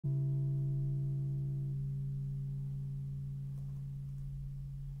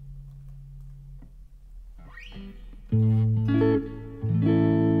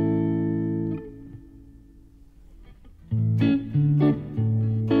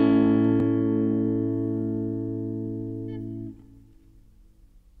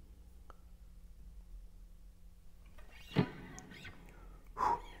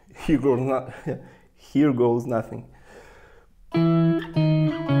Here goes not here goes nothing.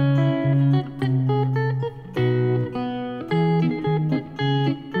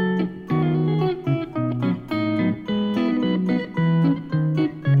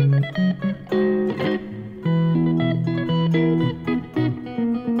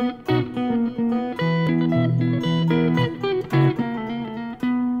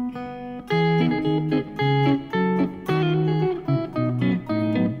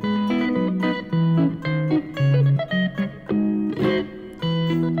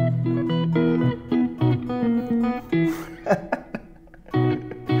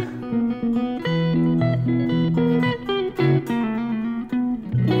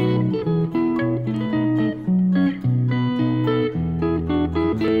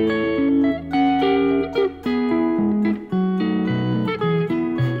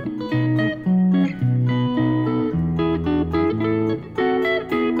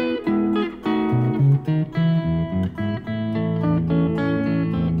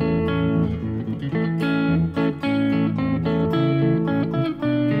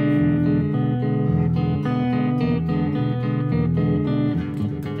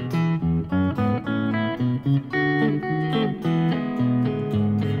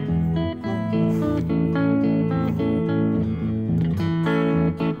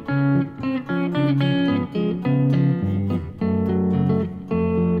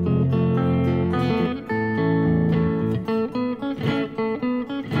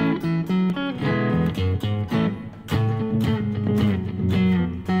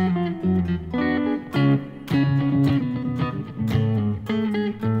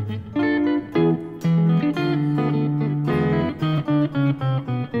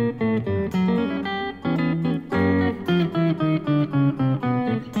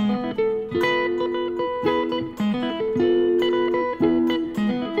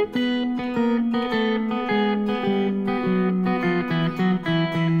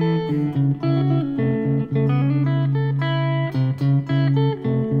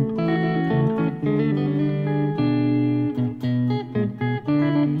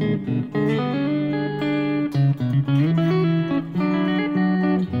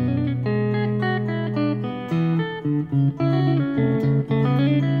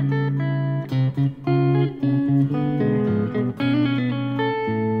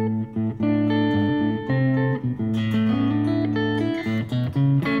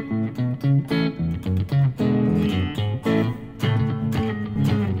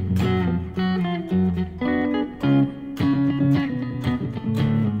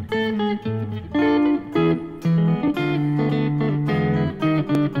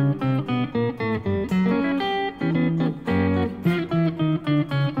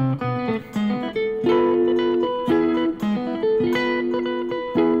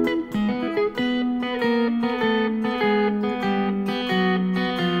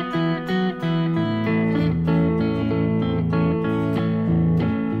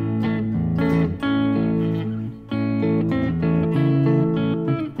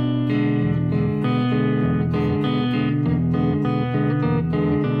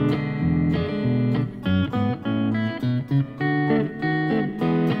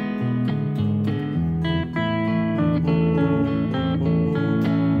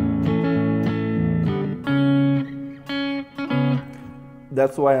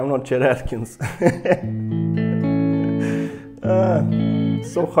 That's why I'm not Chet Atkins.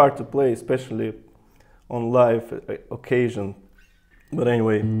 So hard to play, especially on live occasion. But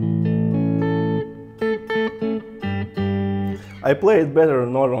anyway, I play it better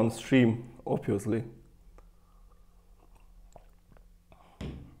not on stream, obviously.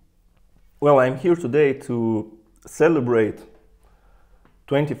 Well, I'm here today to celebrate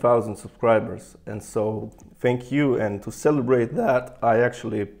 20,000 subscribers, and so thank you. And to celebrate that, I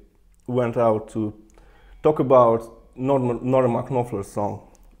actually went out to talk about Nora McKnopfler's song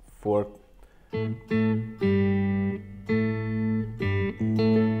for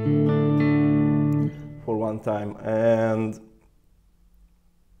one time, and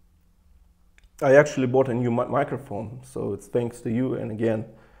I actually bought a new microphone, so it's thanks to you, and again,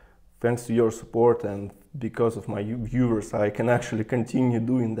 thanks to your support, and because of my viewers, I can actually continue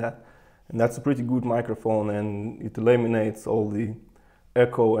doing that. And that's a pretty good microphone, and it eliminates all the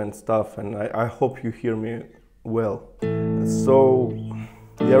echo and stuff, and I hope you hear me well. So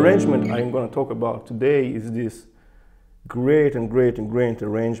the arrangement I'm going to talk about today is this great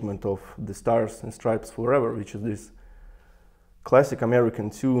arrangement of the Stars and Stripes Forever, which is this classic American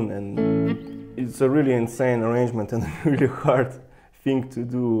tune, and it's a really insane arrangement and a really hard thing to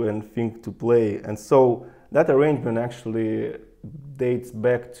do and thing to play. And so that arrangement actually dates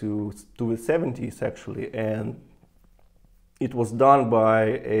back to the 70s actually, and it was done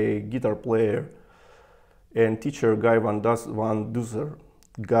by a guitar player and teacher, Guy Van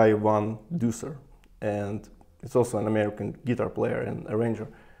Duser, and it's also an American guitar player and arranger.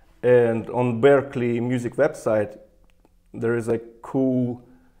 And on Berkeley Music website, there is a cool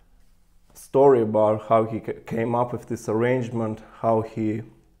story about how he came up with this arrangement, how he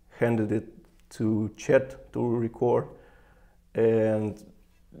handed it to Chet to record, and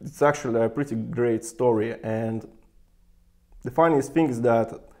it's actually a pretty great story. And the funniest thing is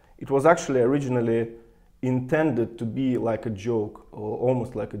that it was actually originally intended to be like a joke, or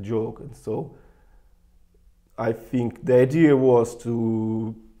almost like a joke, and so I think the idea was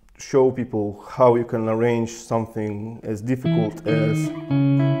to show people how you can arrange something as difficult as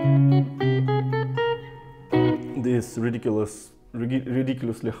this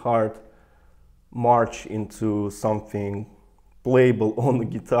ridiculously hard march into something playable on the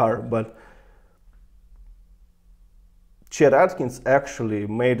guitar. But Chet Atkins actually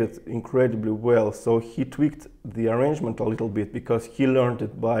made it incredibly well, so he tweaked the arrangement a little bit because he learned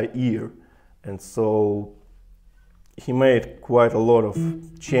it by ear, and so he made quite a lot of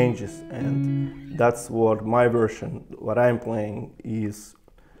changes, and that's what my version, what I'm playing,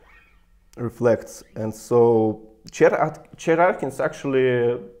 reflects. And so Chet Atkins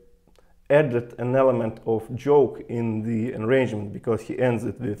actually added an element of joke in the arrangement because he ends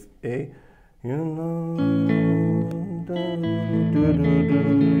it with a, you know,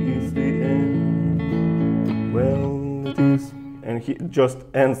 is the end, well it is, and he just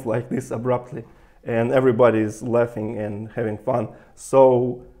ends like this abruptly, and everybody is laughing and having fun.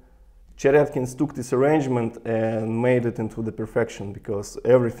 So Chet Atkins took this arrangement and made it into the perfection, because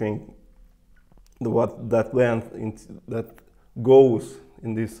everything that goes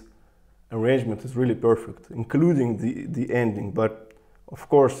in this arrangement is really perfect, including the ending. But of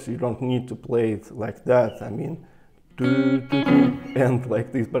course you don't need to play it like that. I mean, end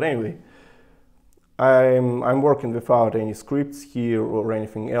like this. But anyway, I'm working without any scripts here or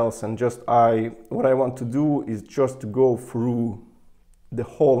anything else, and just what I want to do is just to go through the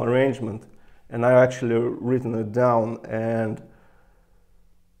whole arrangement, and I've actually written it down. And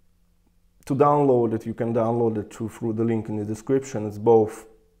to download it, you can download it through the link in the description. It's both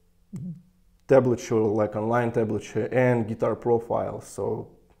tablature, like online tablature, and guitar profile. So,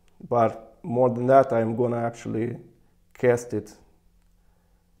 but more than that, I'm gonna actually cast it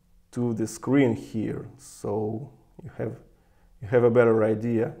to the screen here, so you have a better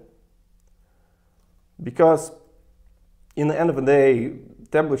idea. Because in the end of the day,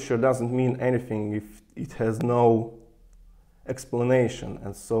 tablature doesn't mean anything if it has no explanation.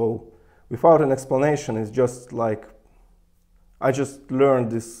 And so without an explanation, it's just like, I just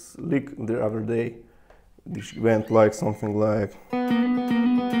learned this lick the other day, which went like something like,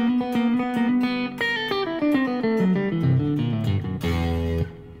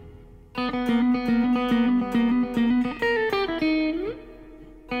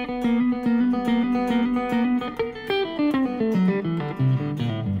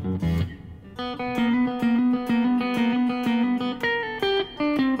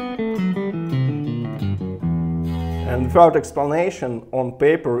 and without explanation, on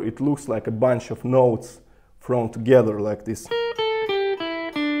paper it looks like a bunch of notes thrown together like this.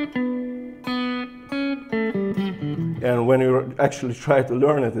 And when you actually try to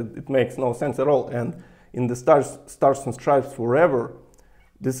learn it, it makes no sense at all. And in the Stars and Stripes Forever,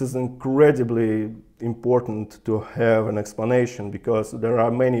 this is incredibly important to have an explanation, because there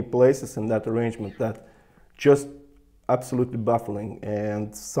are many places in that arrangement that just absolutely baffling,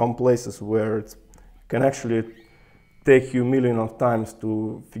 and some places where it can actually take you a million of times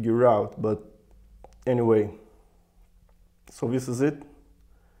to figure out. But anyway, so this is it.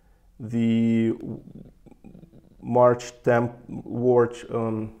 The March time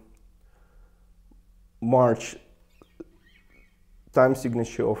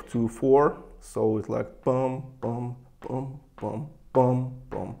signature of 2/4, so it's like bum bum bum bum bum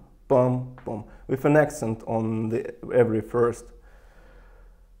bum bum bum, with an accent on the every first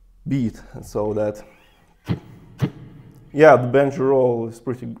beat, and so that, yeah, the banjo roll is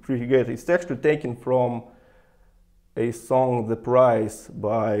pretty good. It's actually taken from a song, "The Prize"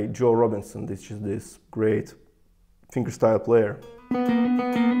 by Joe Robinson, which is this great fingerstyle player.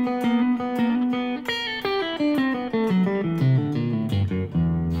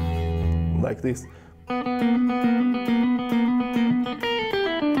 Like this.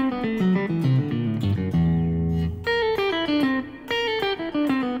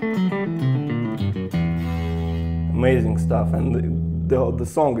 Amazing stuff, and the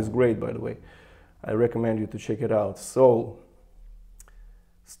song is great, by the way. I recommend you to check it out. So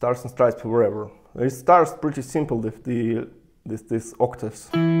stars and stripes forever. It starts pretty simple with these octaves.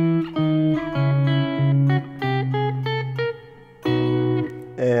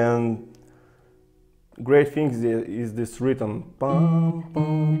 And great thing is this rhythm. Pum,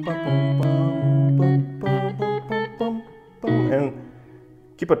 pum, pum, pum, pum, pum, pum, pum, pum, and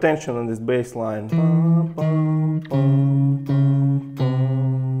keep attention on this bass line. Pum, pum, pum, pum,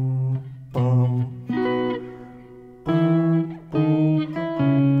 pum, pum.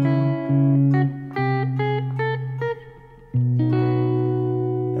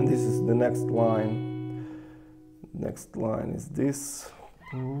 And this is the next line. Next line is this.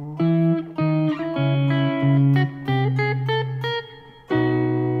 And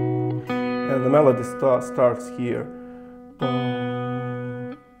the melody starts here.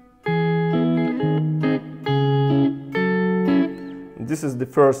 This is the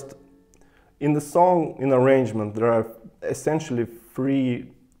first. In the song, in arrangement, there are essentially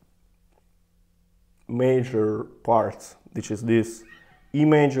 3 major parts, which is this E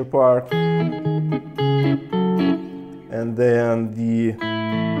major part, and then this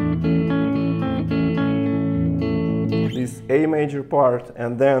A major part,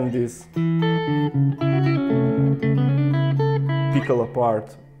 and then this piccolo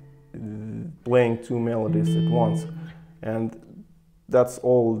part, playing 2 melodies at once, and that's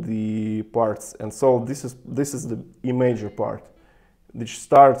all the parts. And so this is the E major part, which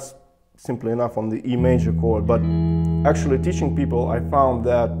starts simply enough on the E major chord. But actually teaching people, I found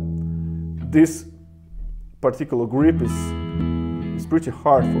that this particular grip is pretty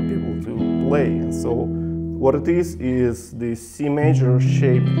hard for people to play. And so what it is the C major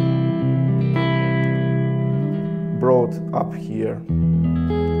shape brought up here,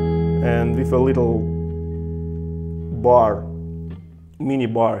 and with a little bar, mini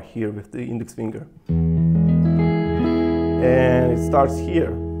bar here with the index finger, and it starts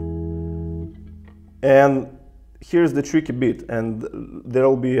here. And here's the tricky bit, and there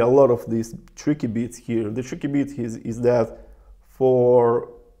will be a lot of these tricky bits here. The tricky bit is that for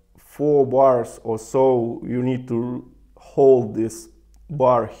 4 bars or so you need to hold this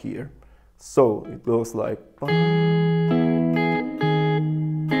bar here, so it goes like to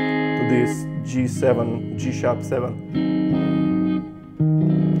this G7, G sharp 7.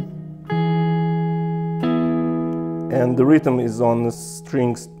 And the rhythm is on the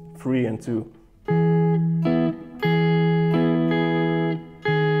strings 3 and 2.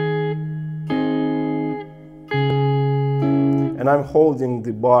 And I'm holding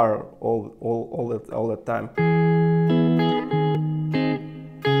the bar all that time.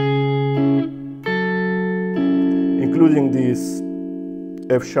 Including this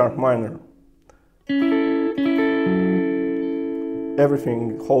F sharp minor.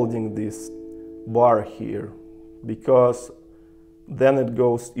 Everything holding this bar here, because then it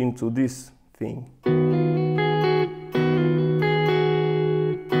goes into this thing.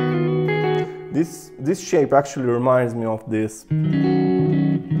 This shape actually reminds me of this E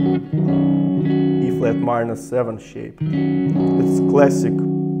flat minor 7 shape. It's classic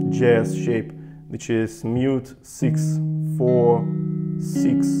jazz shape, which is mute 6, 4,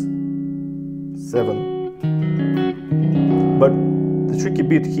 6, 7. But the tricky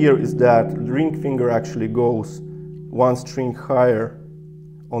bit here is that the ring finger actually goes 1 string higher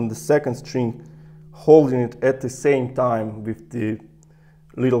on the 2nd string, holding it at the same time with the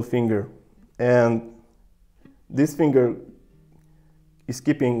little finger. And this finger is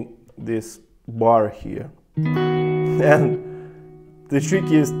keeping this bar here. And the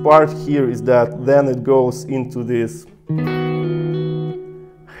trickiest part here is that then it goes into this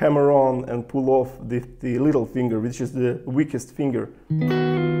hammer on and pull off the little finger, which is the weakest finger.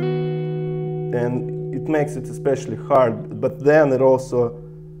 And it makes it especially hard, but then it also,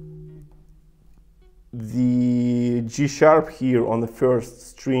 the G sharp here on the 1st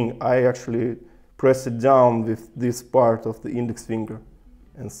string, I actually press it down with this part of the index finger.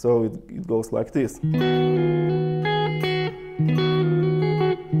 And so it goes like this.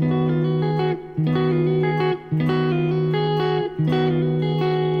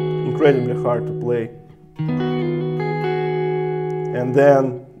 Incredibly hard to play. And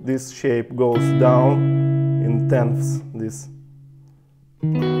then this shape goes down in tenths, this.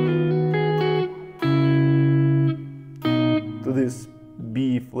 To this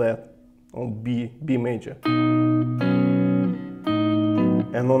B flat on B major.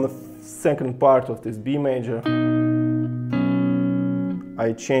 And on the 2nd part of this B major,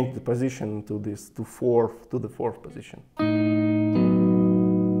 I change the position to this, to the 4th position.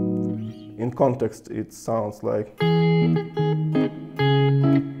 In context, it sounds like.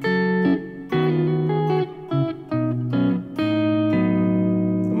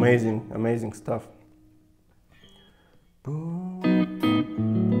 amazing stuff.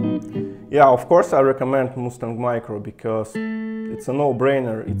 Yeah, of course I recommend Mustang Micro because it's a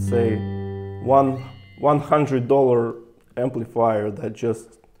no-brainer. It's a $100 amplifier that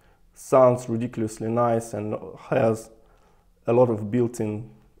just sounds ridiculously nice and has a lot of built-in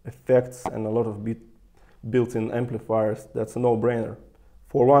effects and a lot of built-in amplifiers. That's a no-brainer.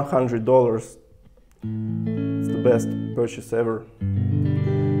 For $100, it's the best purchase ever.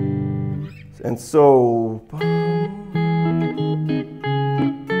 And so,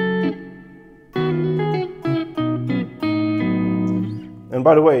 and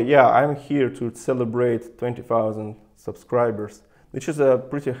by the way, yeah, I'm here to celebrate 20,000 subscribers, which is a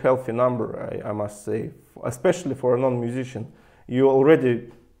pretty healthy number, I must say, especially for a non-musician. You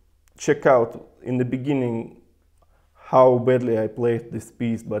already check out in the beginning how badly I played this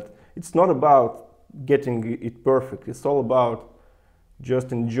piece, but it's not about getting it perfect. It's all about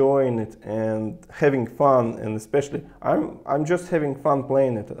just enjoying it and having fun, and especially I'm just having fun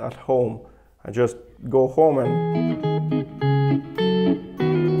playing it at home. I just go home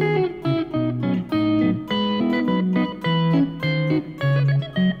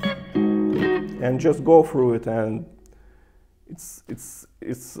and just go through it, and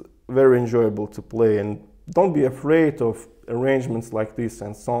it's very enjoyable to play. And don't be afraid of arrangements like this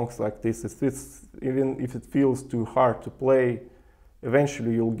and songs like this. Even if it feels too hard to play,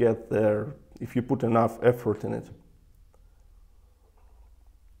 eventually you'll get there if you put enough effort in it.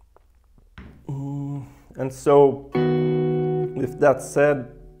 And so, with that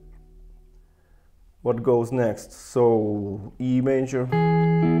said, what goes next? So, E major.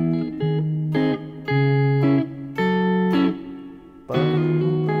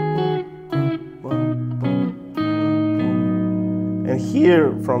 And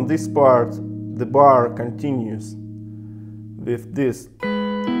here, from this part, the bar continues with this.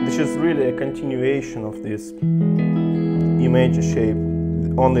 This is really a continuation of this E major shape.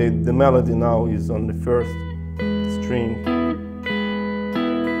 Only the melody now is on the first string.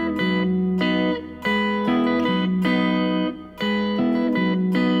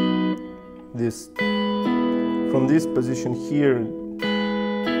 This, from this position here,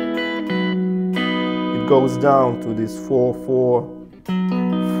 it goes down to this 4, 4,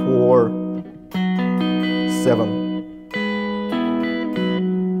 4, 7.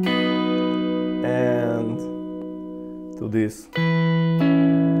 And to this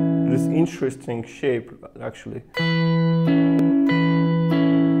interesting shape, actually,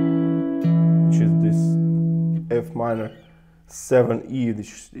 which is this F minor 7E,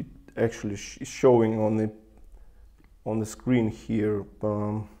 which it actually is showing on the screen here,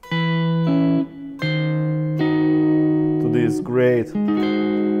 to this great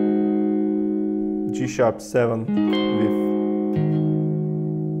G sharp 7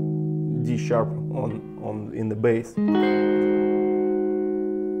 with D sharp in the bass.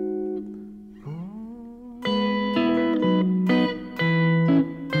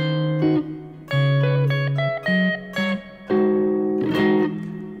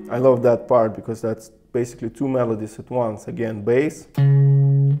 I love that part because that's basically two melodies at once. Again, bass,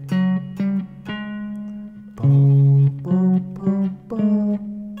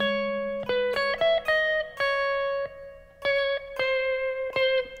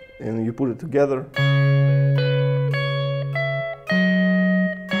 and you put it together.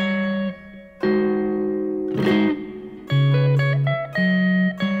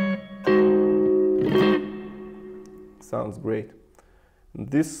 Sounds great.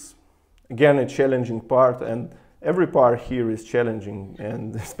 This, again, a challenging part, and every part here is challenging,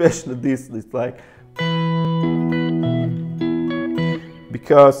 and especially this, it's like,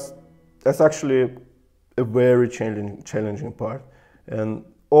 because that's actually a very challenging part, and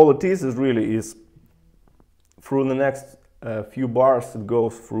all it is really is through the next few bars it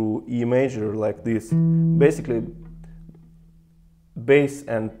goes through E major like this. Basically, bass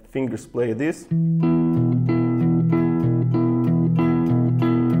and fingers play this.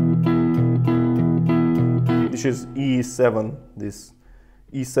 Which is E7, this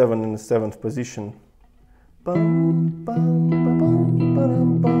E7 in the 7th position.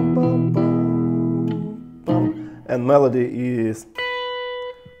 And melody is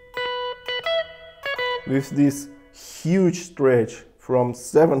with this huge stretch from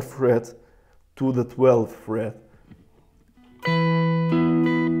 7th fret to the 12th fret.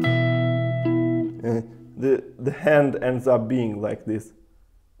 The hand ends up being like this.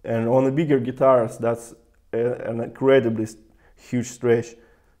 And on the bigger guitars, that's an incredibly huge stretch,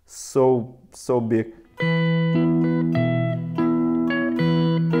 so big.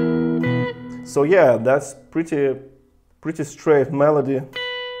 So yeah, that's pretty straight melody.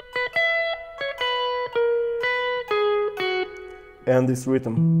 and this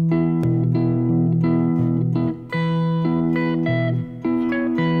rhythm.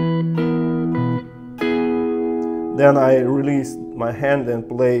 Then I release my hand and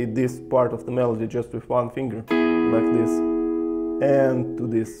play this part of the melody just with one finger, like this, and to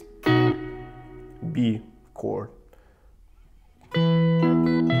this B chord.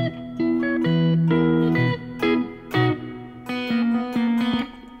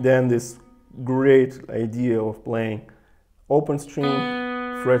 Then this great idea of playing open string,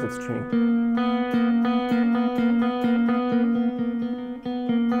 fretted string.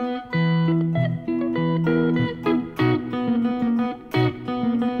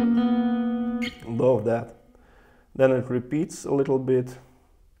 Love that. Then it repeats a little bit.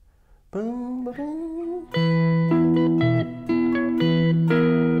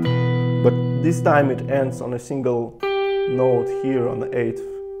 But this time it ends on a single note here on the 8th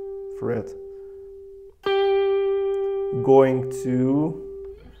fret. Going to,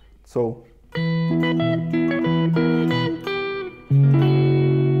 so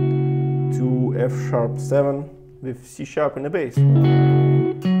to F sharp 7 with C sharp in the bass.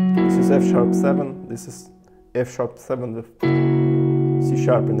 This is F sharp 7, this is F sharp 7 with C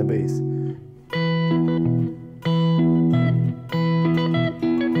sharp in the bass.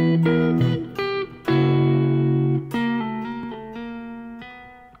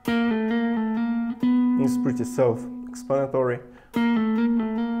 It's pretty self-explanatory.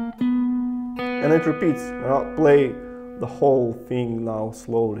 And it repeats. I'll play the whole thing now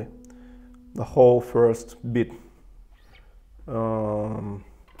slowly. The whole first bit.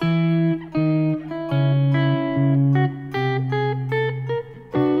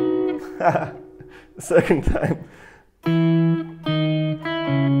 Second time.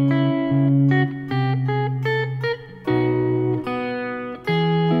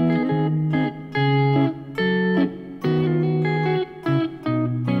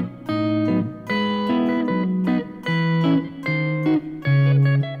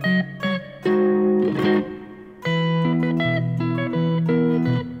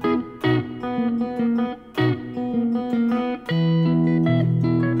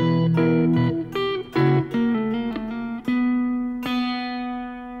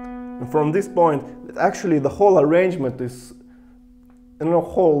 From this point, actually the whole arrangement is, the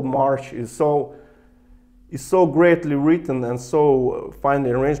whole march is so greatly written and so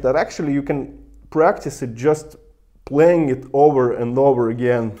finely arranged that actually you can practice it just playing it over and over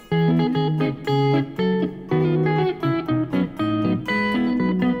again.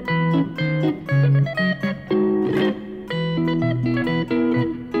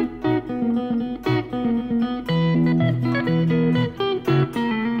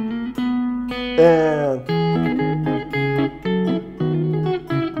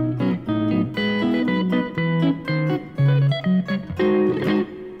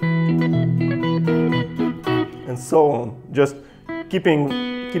 And so on, just keeping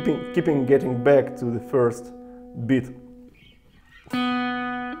getting back to the first beat.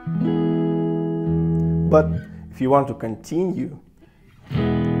 But if you want to continue,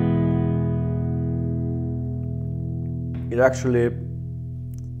 it actually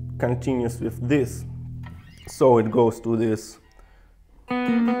continues with this. So it goes to this.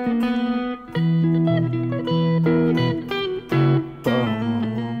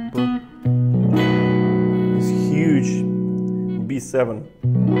 This huge B7.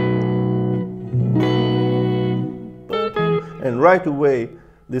 And right away,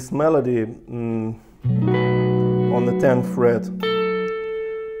 this melody on the 10th fret,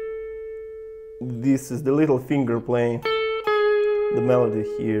 this is the little finger playing the melody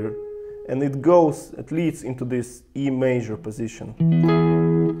here, and it goes, it leads into this E major position,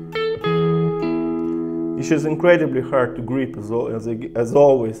 which is incredibly hard to grip as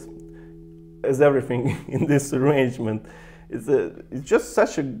always, as everything in this arrangement. It's just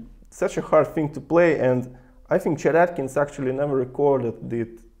such a hard thing to play, and I think Chet Atkins actually never recorded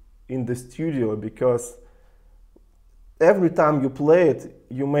it in the studio, because every time you play it,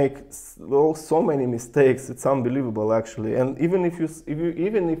 you make so many mistakes. It's unbelievable, actually. And even if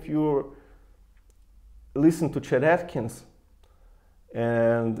you listen to Chet Atkins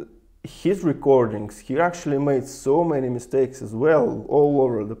and his recordings, he actually made so many mistakes as well, all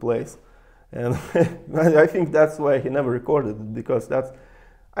over the place. And I think that's why he never recorded it, because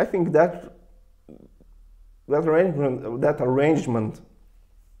I think that arrangement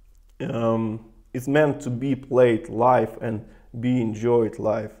is meant to be played live and be enjoyed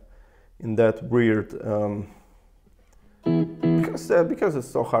live in that weird, because it's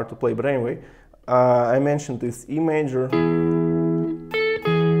so hard to play. But anyway, I mentioned this E major.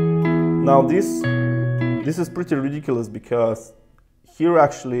 Now this is pretty ridiculous, because here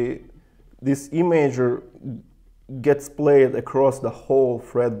actually this E major gets played across the whole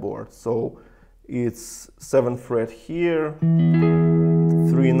fretboard. So it's 7th fret here,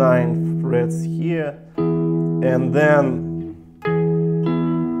 3 9 frets here, and then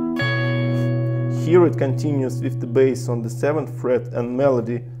here it continues with the bass on the 7th fret and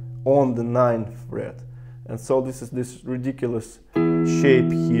melody on the 9th fret. And so this is this ridiculous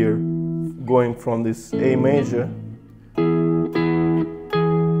shape here, going from this A major.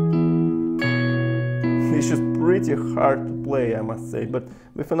 It's just pretty hard to play, I must say, but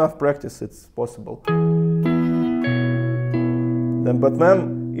with enough practice it's possible. But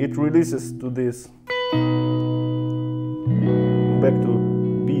then it releases to this, back to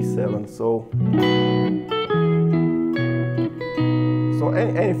B7, so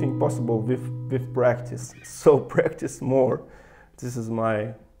anything possible with practice. So practice more. This is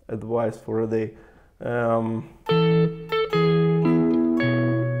my advice for a day.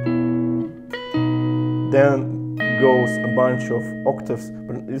 Then goes a bunch of octaves,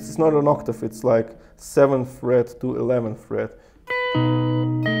 but it's not an octave, it's like 7th fret to 11th fret.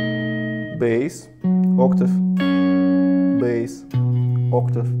 Bass, octave, bass,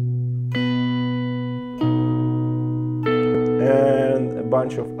 octave. And a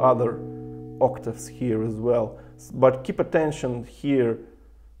bunch of other octaves here as well. But keep attention here,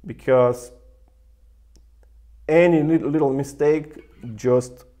 because any little mistake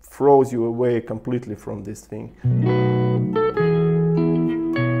just throws you away completely from this thing.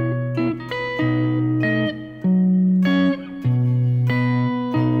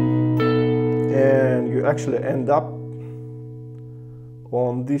 And you actually end up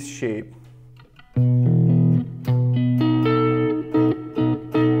on this shape,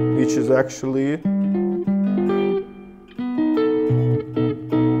 which is actually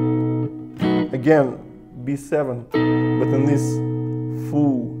again B7, but in this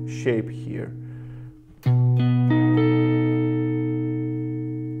full shape here.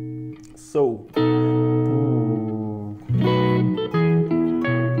 So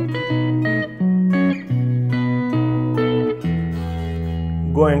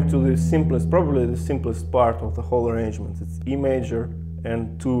going to the simplest, probably the simplest part of the whole arrangement. It's E major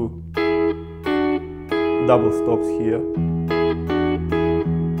and 2 double stops here.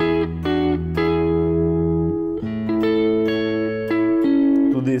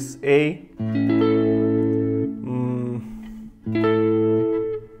 To this A.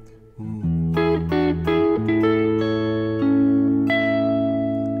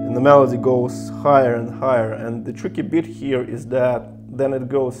 And the melody goes higher and higher, and the tricky bit here is that then it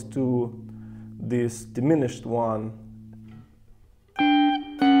goes to this diminished one.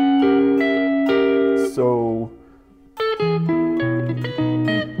 So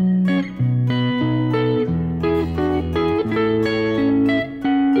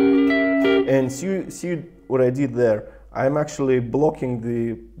and see what I did there. I'm actually blocking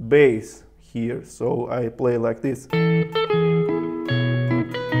the bass here, so I play like this.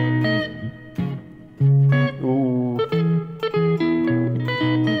 Ooh.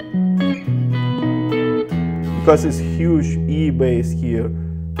 Because it's huge E bass here,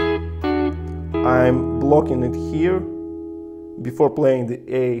 I'm blocking it here before playing the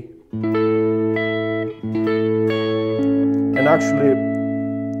A. And actually,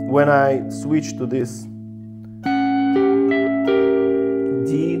 when I switch to this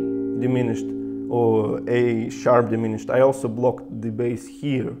D diminished or A sharp diminished, I also block the bass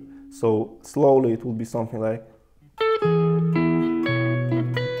here. So slowly it will be something like.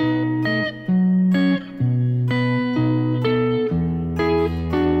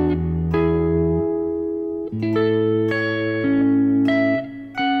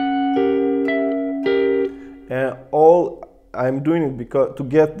 And I'm doing it because to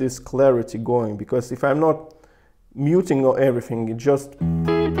get this clarity going, because if I'm not muting or everything,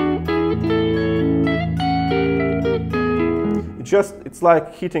 it's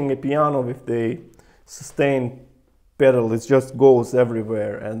like hitting a piano with the sustain pedal. It just goes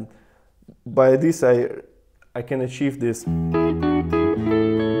everywhere, and by this I can achieve this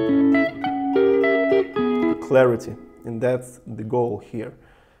clarity, and that's the goal here.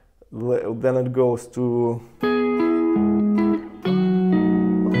 Then it goes to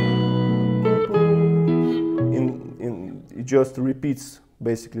it just repeats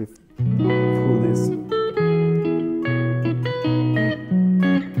basically through this.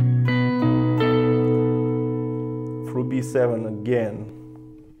 Through B7 again.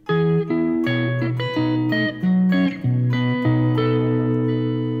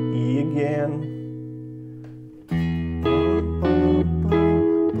 E again.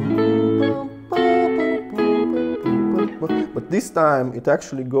 But this time it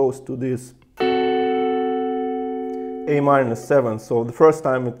actually goes to this A-7. So the first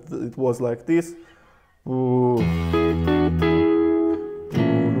time it was like this.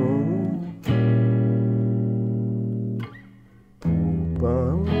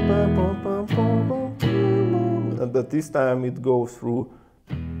 But this time it goes through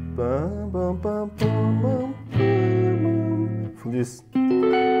this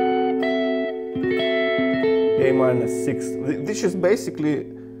A-6. This is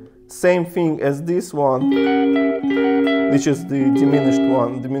basically same thing as this one, which is the diminished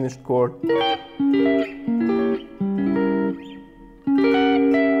one, diminished chord.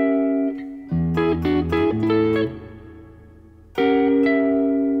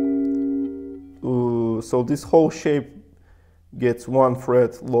 So this whole shape gets 1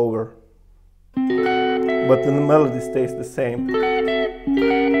 fret lower, but the melody stays the same.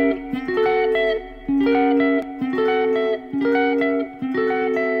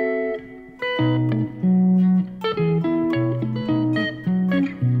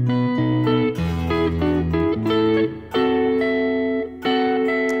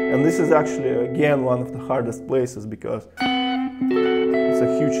 And this is actually, again, one of the hardest places because it's a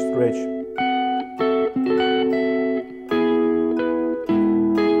huge stretch.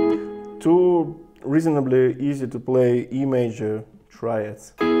 Two reasonably easy to play E major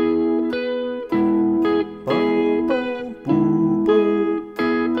triads. To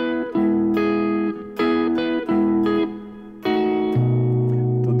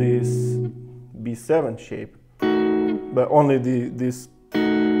this B7 shape, but only these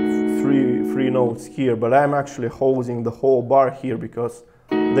three notes here, but I'm actually holding the whole bar here because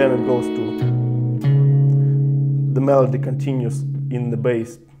then it goes to, the melody continues in the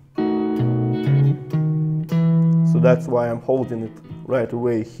bass. So that's why I'm holding it right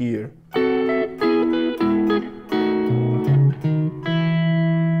away here.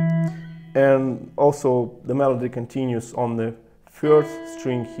 And also the melody continues on the first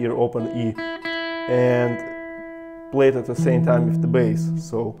string here, open E, and played at the same time with the bass.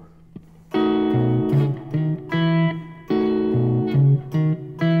 So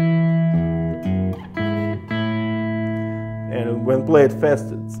and when played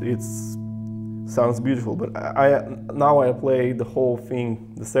fast, it sounds beautiful. But now I play the whole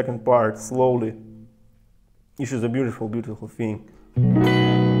thing, the second part, slowly, which is a beautiful, beautiful thing.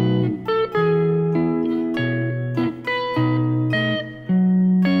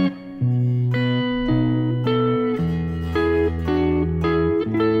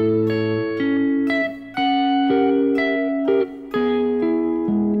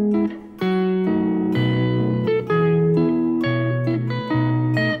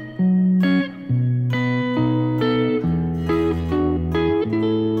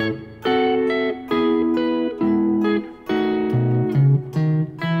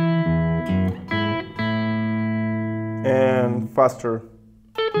 And faster.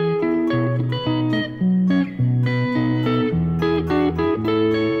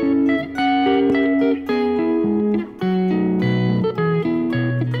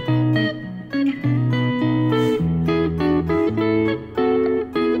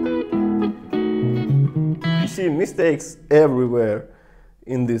 You see mistakes everywhere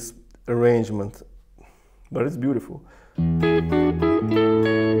in this arrangement, but it's beautiful.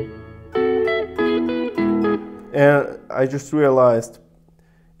 And I just realized,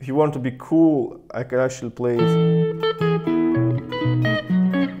 if you want to be cool, I can actually play it.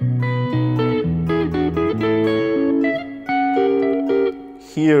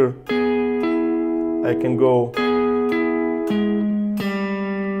 Here, I can go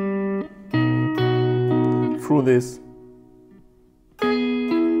through this.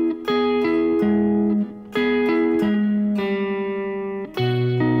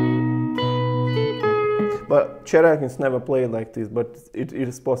 But Chet Atkins never played like this, but it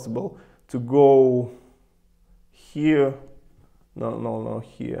is possible to go here, no,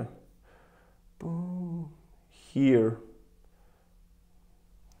 here, boom, here,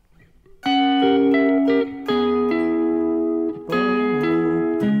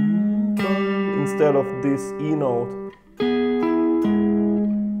 instead of this E note.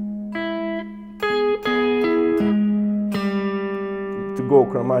 To go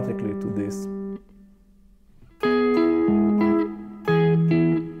chromatically to this.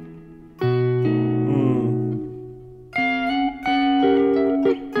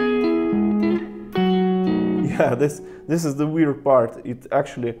 Yeah, this is the weird part. It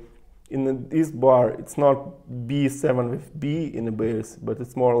actually, in this bar, it's not B7 with B in the bass, but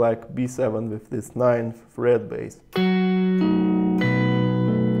it's more like B7 with this 9th fret bass.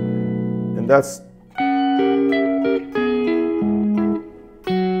 And that's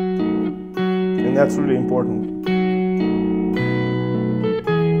and that's really important.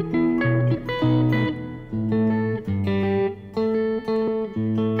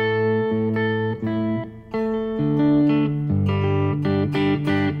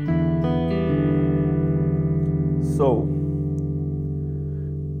 So,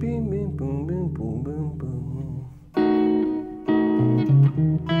 boom, boom, boom, boom, boom, boom,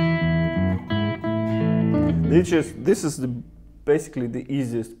 boom. This is basically the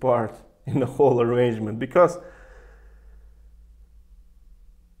easiest part in the whole arrangement, because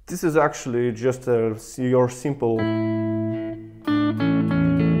this is actually just your simple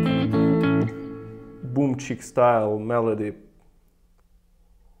boom chick style melody.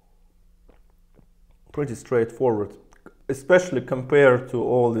 Pretty straightforward, especially compared to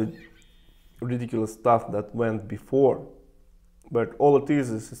all the ridiculous stuff that went before. But all it is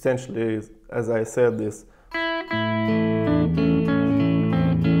essentially, as I said, this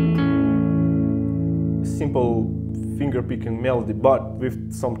simple finger picking melody, but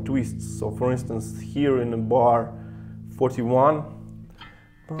with some twists. So for instance, here in the bar 41,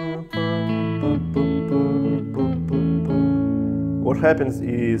 what happens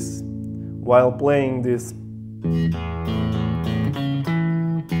is, while playing this,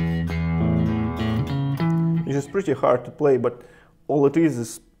 it's just pretty hard to play, but all it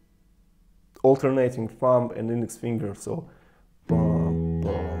is alternating thumb and index finger. So bum,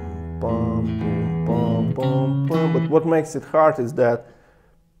 bum, bum, bum, bum, bum. But what makes it hard is that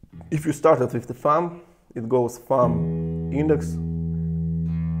if you start it with the thumb, it goes thumb, index,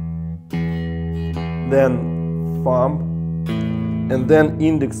 then thumb, and then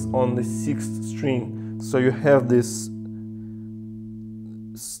index on the 6th string. So you have this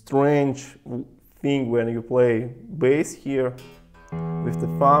strange thing when you play bass here with the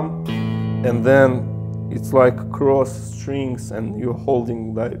thumb, and then it's like cross strings and you're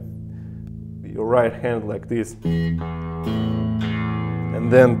holding like your right hand like this, and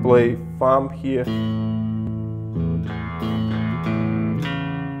then play thumb here.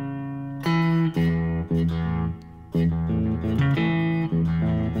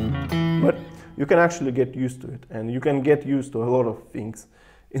 But you can actually get used to it, and you can get used to a lot of things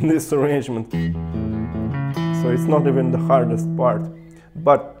in this arrangement. So it's not even the hardest part.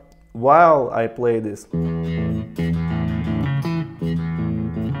 But while I play this,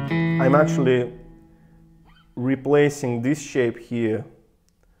 I'm actually replacing this shape here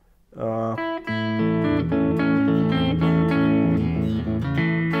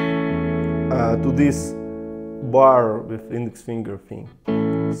to this bar with index finger thing.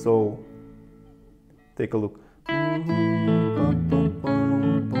 So take a look.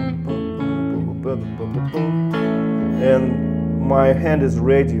 And my hand is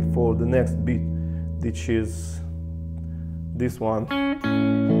ready for the next beat, which is this one.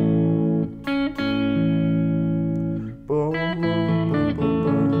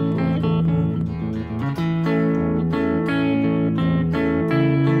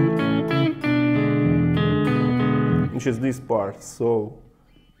 Which is this part. So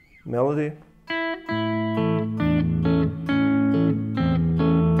melody,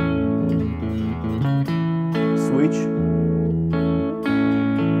 switch,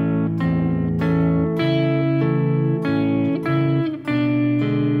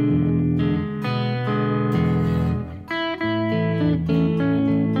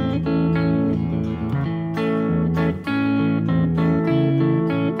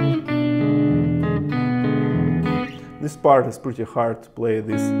 this part is pretty hard to play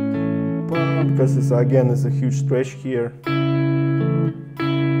this because it's again a huge stretch here.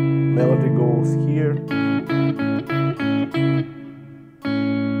 Melody goes here.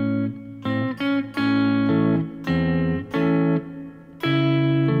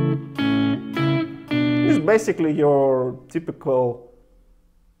 It's basically your typical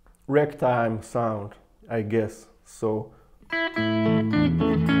ragtime sound, I guess. So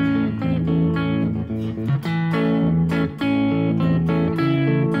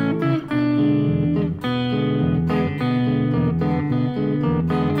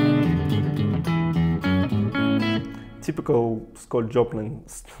typical Scott Joplin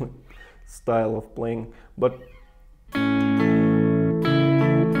style of playing, but it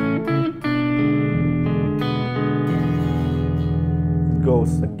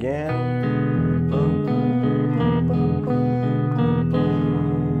goes again.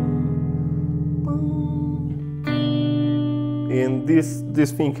 And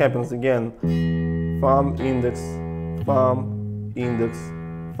this thing happens again. Thumb, index, thumb, index,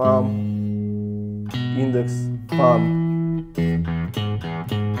 thumb, index, thumb.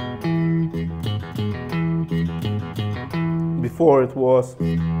 Before it was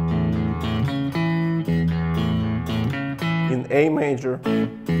in A major,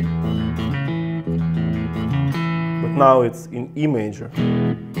 but now it's in E major.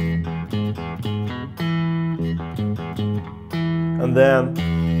 And then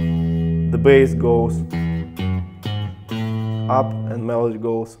the bass goes up and melody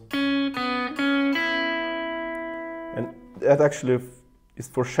goes. And that actually is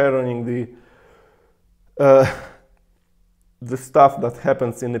foreshadowing the stuff that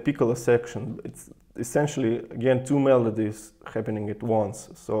happens in the piccolo section. It's essentially, again, two melodies happening at once.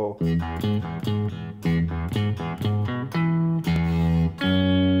 So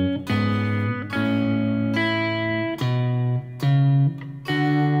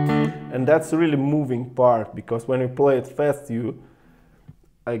and that's a really moving part, because when you play it fast,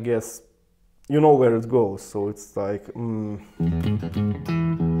 I guess, you know where it goes. So it's like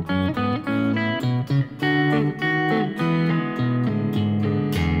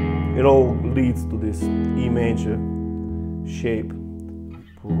it all leads to this E major shape.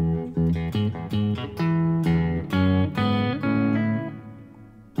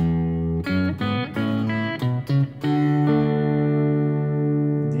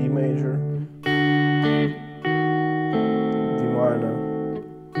 D major, D minor,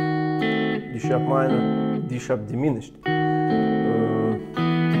 D sharp minor, D sharp diminished.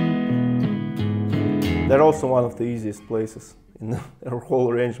 They're also one of the easiest places in our whole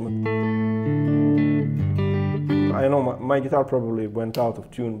arrangement. I know my guitar probably went out of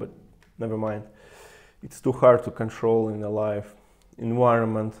tune, but never mind. It's too hard to control in a live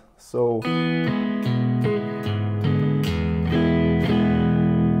environment. So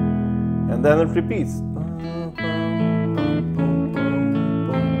and then it repeats.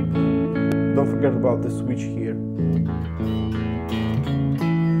 Don't forget about the switch here.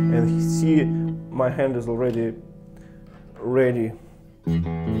 And see, my hand is already ready for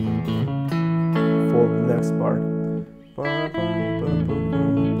the next part.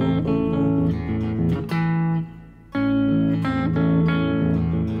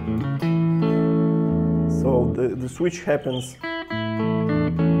 So the switch happens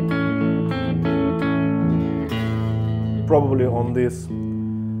probably on this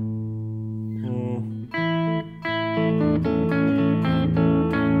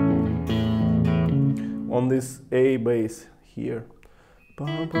A bass here.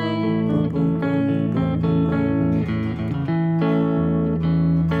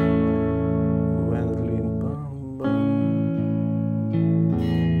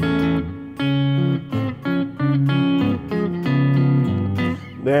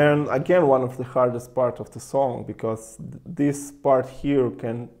 Then again, one of the hardest part of the song, because this part here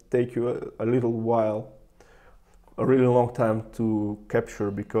can take you a little while, a really long time to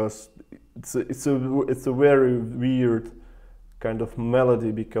capture, because it's a very weird kind of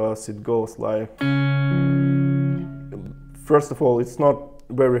melody, because it goes like, first of all, it's not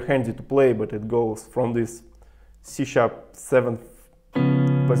very handy to play, but it goes from this C sharp 7th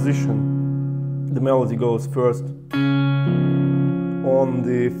position. The melody goes first on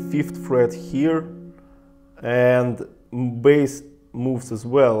the 5th fret here, and bass moves as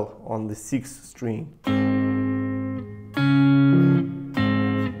well on the 6th string.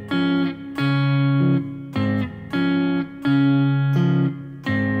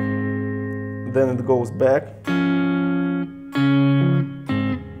 Then it goes back.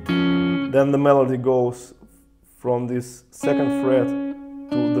 Then the melody goes from this 2nd fret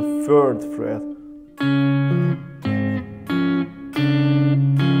to the 3rd fret,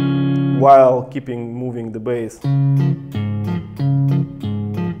 while keeping moving the bass.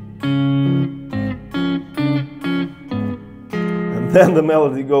 And then the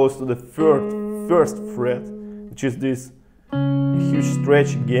melody goes to the 1st fret, which is this huge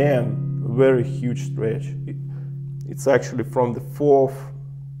stretch again. Very huge stretch. It's actually from the 4th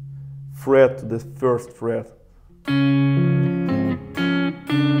fret to the 1st fret.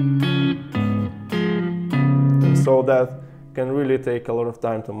 And so that can really take a lot of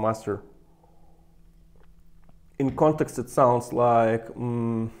time to master. In context, it sounds like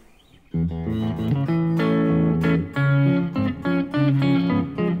and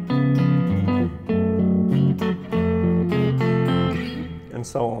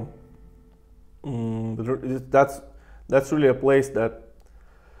so on. But that's really a place that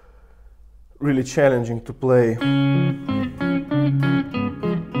really challenging to play.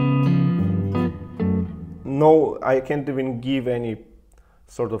 No, I can't even give any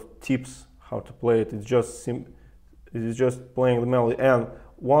sort of tips how to play it. It's just playing the melody. And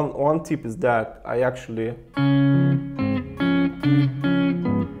one tip is that I'm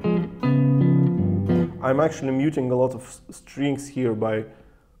actually muting a lot of strings here by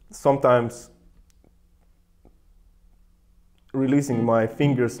sometimes releasing my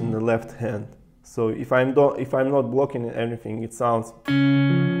fingers in the left hand. So if I'm not blocking anything, it sounds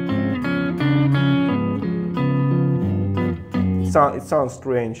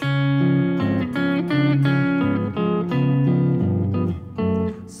strange.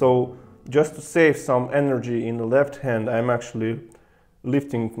 So just to save some energy in the left hand, I'm actually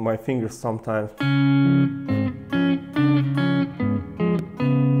lifting my fingers sometimes.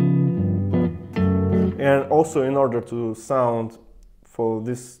 And also, in order to sound, for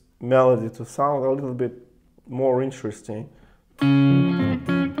this melody to sound a little bit more interesting, ooh.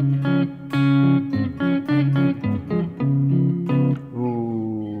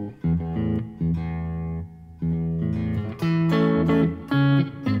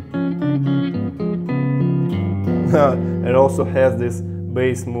 It also has this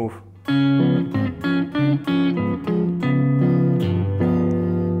bass move.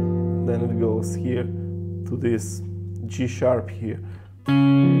 Then it goes here to this G sharp here.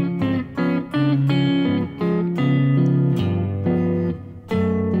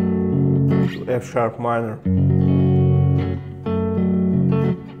 To F sharp minor.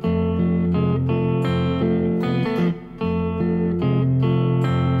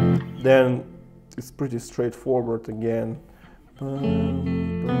 Then it's pretty straightforward again.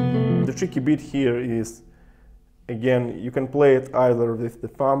 The tricky bit here is, again, you can play it either with the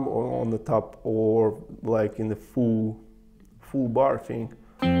thumb or on the top, or like in the full bar thing.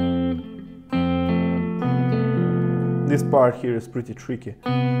 This part here is pretty tricky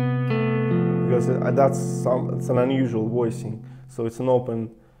because it's an unusual voicing. So it's an open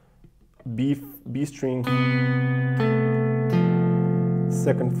B string,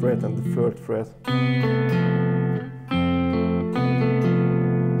 2nd fret and the 3rd fret.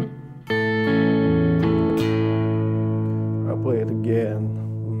 I'll play it again.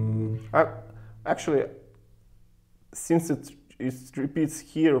 Actually, since it repeats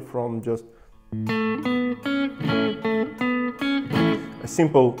here from just a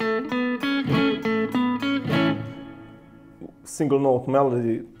simple single note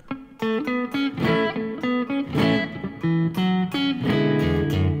melody,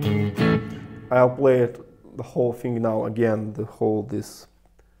 I'll play it the whole thing now again, this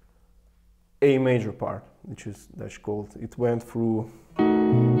A major part, which is that's called. It went through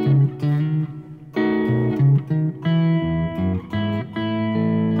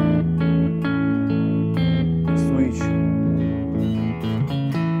switch,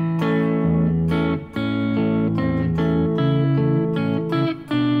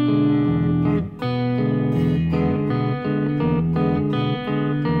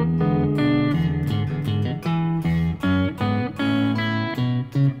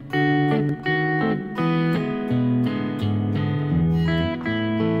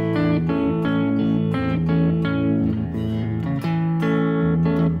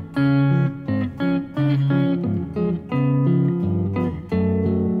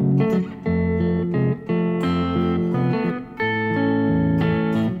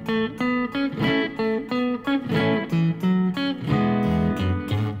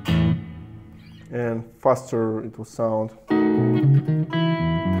 and faster it will sound.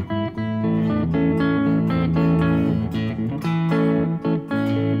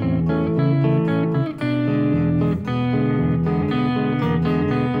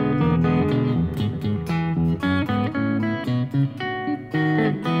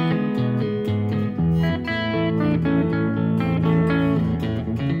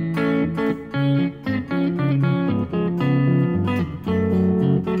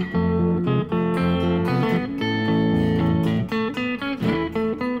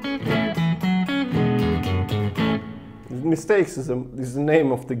 Mistakes is the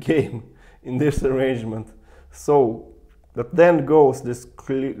name of the game in this arrangement. So that then goes this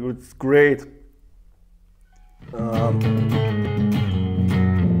great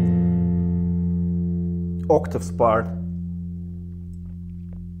octaves part,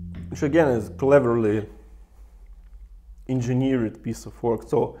 which again is cleverly engineered piece of work.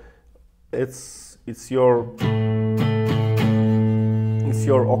 So it's your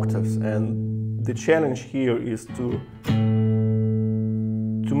octaves, and the challenge here is to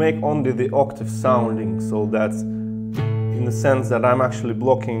make only the octave sounding, so that's in the sense that I'm actually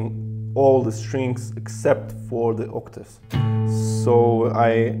blocking all the strings except for the octaves. So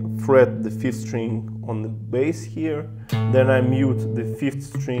I fret the 5th string on the bass here, then I mute the 5th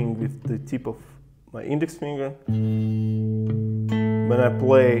string with the tip of my index finger. When I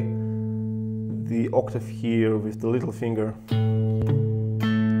play the octave here with the little finger,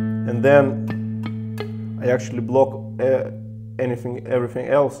 and then I actually block everything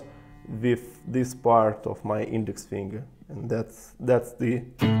else with this part of my index finger, and that's the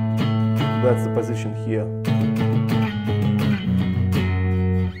position here.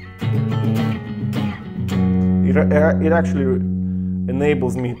 It actually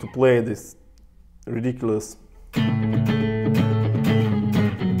enables me to play this ridiculous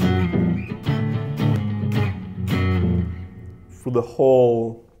through the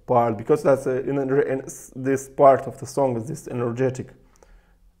whole part, because that's this part of the song is this energetic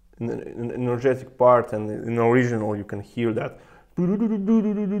part, and in the original you can hear that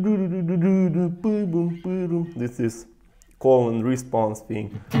this is call and response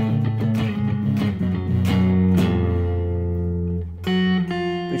thing,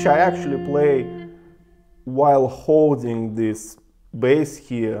 which I actually play while holding this bass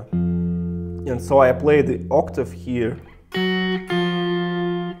here, and so I play the octave here.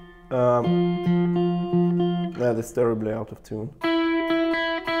 That is terribly out of tune.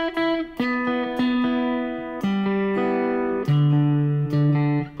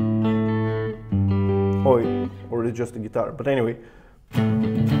 Oh, or it's just a guitar, but anyway.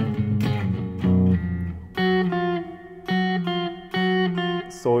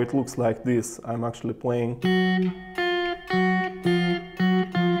 So it looks like this. I'm actually playing.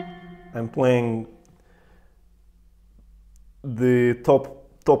 I'm playing the top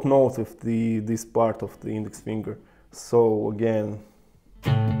note of this part of the index finger. So again,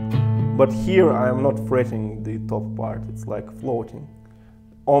 but here I am not fretting the top part. It's like floating,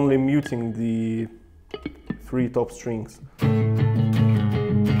 only muting the 3 top strings.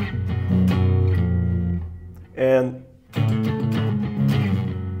 And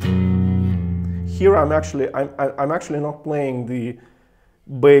here I'm actually not playing the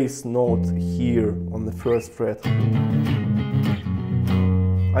bass note here on the 1st fret.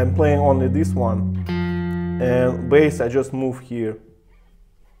 I'm playing only this one, and bass I just move here.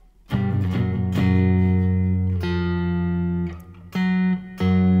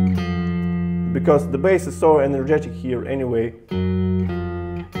 Because the bass is so energetic here anyway,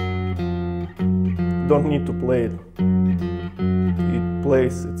 don't need to play it. It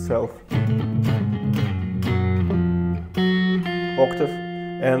plays itself. Octave,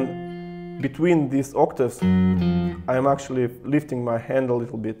 and between these octaves I'm actually lifting my hand a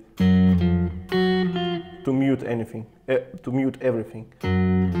little bit to mute anything, to mute everything.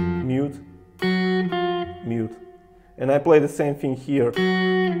 Mute, mute. And I play the same thing here.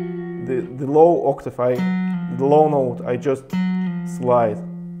 The low octave, the low note, I just slide.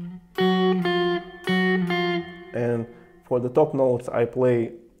 And for the top notes I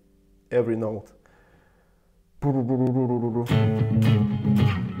play every note.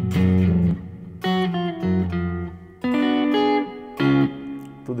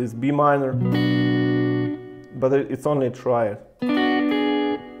 To this B minor, but it's only a triad.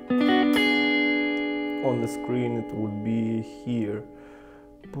 On the screen it would be here.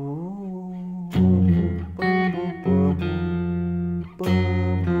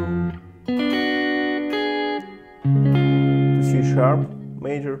 C sharp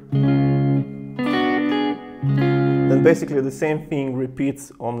major. Then basically the same thing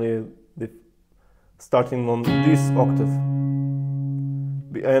repeats, only starting on this octave.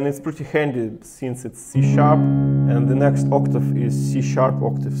 And it's pretty handy since it's C sharp and the next octave is C sharp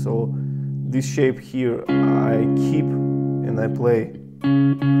octave. So this shape here I keep and I play.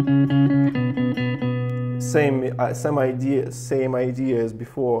 Same idea as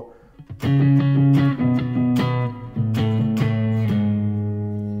before.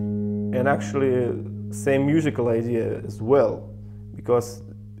 And actually same musical idea as well, because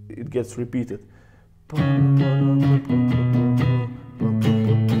it gets repeated.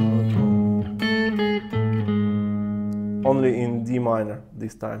 Only in D minor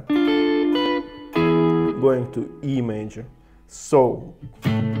this time. Going to E major. So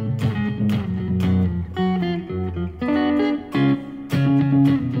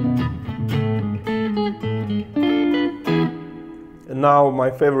and now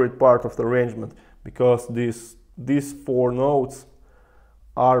my favorite part of the arrangement, because these 4 notes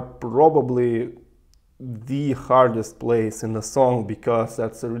are probably the hardest place in the song, because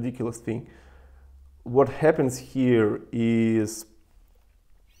that's a ridiculous thing. What happens here is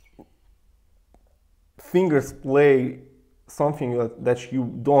fingers play something that you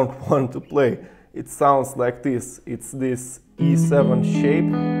don't want to play. It sounds like this. It's this E7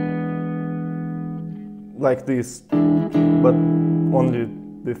 shape, like this, but only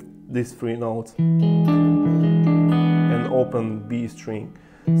with these 3 notes and open B string.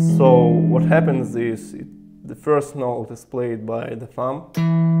 So what happens is the first note is played by the thumb,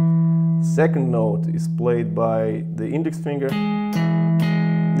 second note is played by the index finger,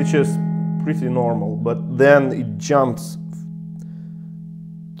 which is pretty normal, but then it jumps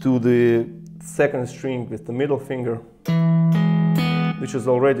to the second string with the middle finger, which is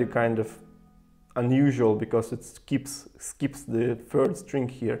already kind of unusual because it skips the third string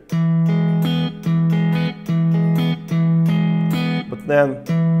here. But then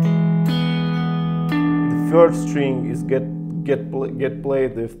the third string is get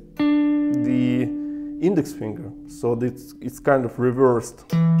played with the index finger, so it's kind of reversed.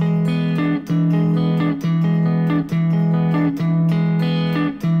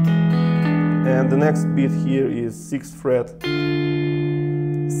 And the next beat here is 6th fret.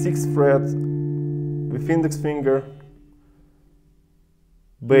 6th fret with index finger,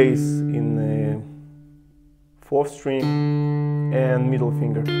 bass in the 4th string, and middle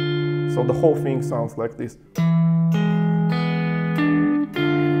finger. So the whole thing sounds like this.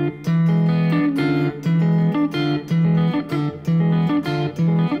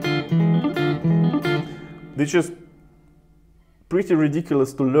 Which is pretty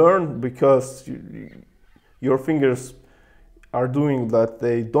ridiculous to learn because your fingers are doing that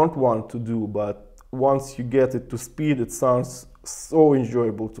they don't want to do, but once you get it to speed, it sounds so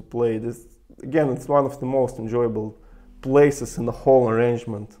enjoyable to play. This, again, it's one of the most enjoyable places in the whole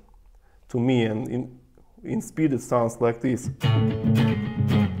arrangement to me, and in speed it sounds like this.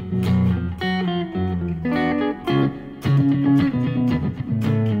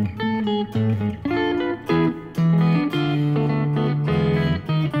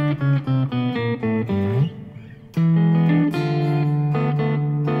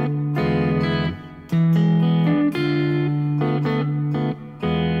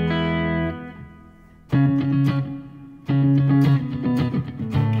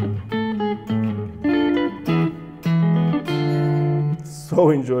 So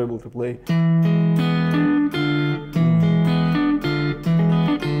enjoyable to play.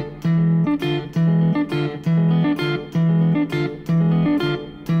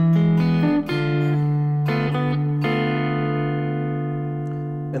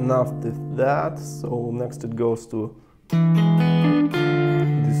 Enough with that, so next it goes to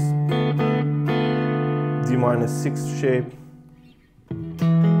this D-6 shape.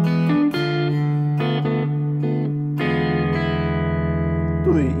 To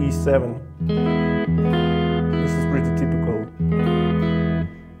the E7. This is pretty typical.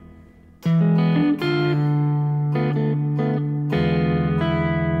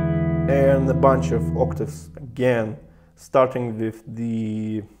 And a bunch of octaves again, starting with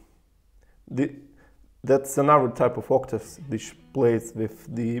that's another type of octaves which plays with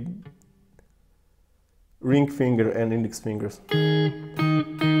the ring finger and index fingers.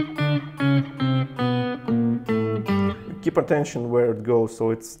 Keep attention where it goes,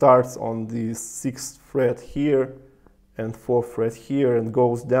 so it starts on the 6th fret here and 4th fret here and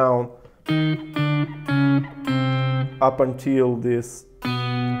goes down up until this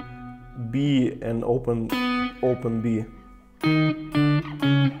B and open B.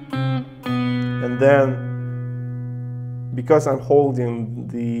 And then, because I'm holding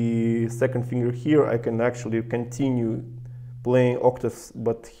the second finger here, I can actually continue playing octaves,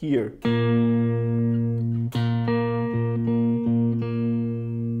 but here.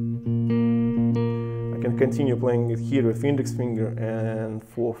 I can continue playing it here with index finger and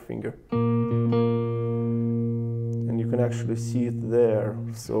 4th finger. And you can actually see it there,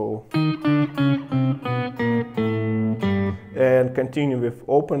 so. And continue with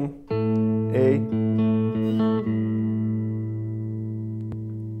open A.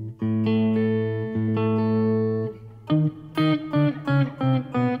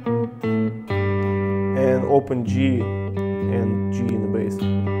 And open G and G in the bass.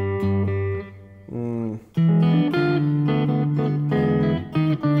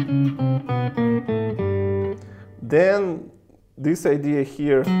 Then this idea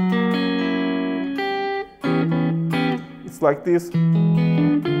here, it's like this,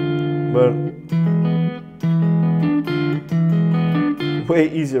 but way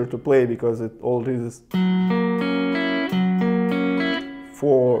easier to play because it all is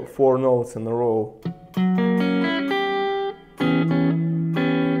four notes in a row.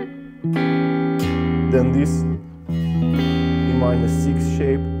 Then this E-6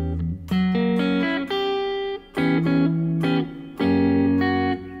 shape.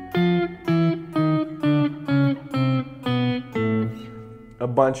 A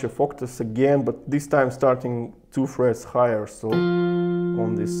bunch of octaves again, but this time starting 2 frets higher, so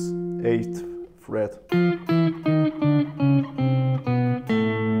on this 8th fret.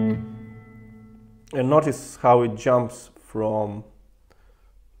 And notice how it jumps from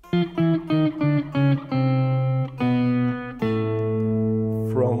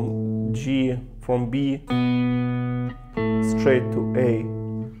B straight to A.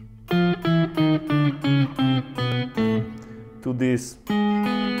 to this.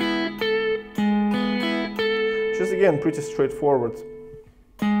 Just again pretty straightforward,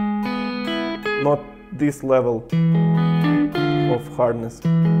 not this level of hardness,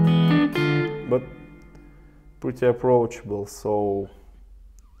 but pretty approachable. So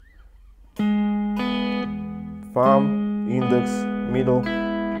thumb, index, middle,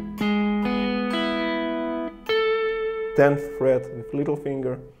 10th fret with little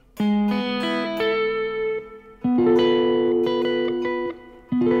finger,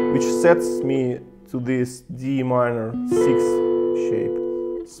 which sets me to this D minor 6 shape.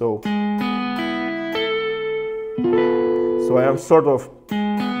 So I am sort of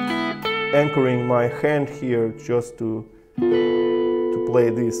anchoring my hand here just to play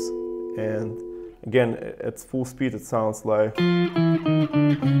this, and again at full speed it sounds like.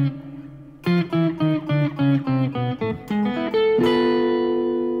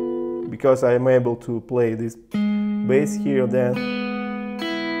 Because I am able to play this bass here then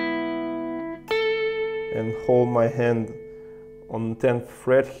and hold my hand on 10th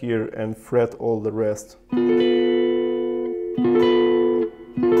fret here and fret all the rest.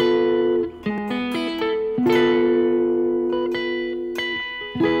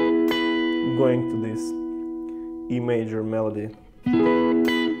 Going to this E major melody.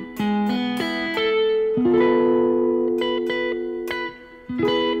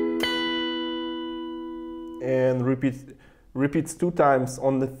 And repeats 2 times.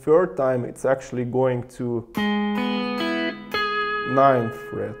 On the 3rd time it's actually going to 9th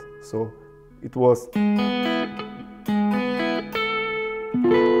fret. So it was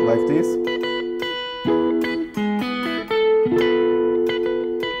like this.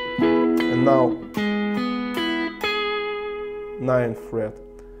 And now 9th fret.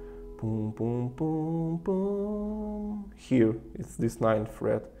 Boom, boom, boom, boom. Here it's this 9th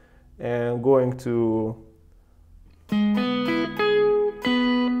fret. And going to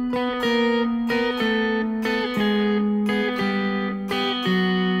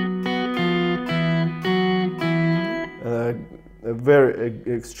a very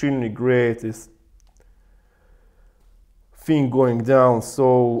extremely great is thing going down. So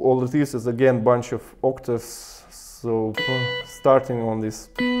all of this is again bunch of octaves. So starting on this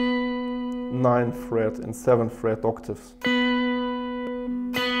 9th fret and 7th fret octaves,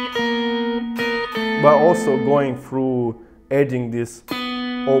 but also going through adding this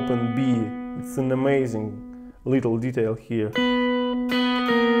open B. It's an amazing little detail here.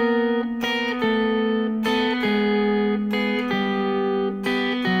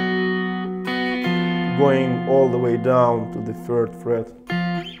 Going all the way down to the 3rd fret.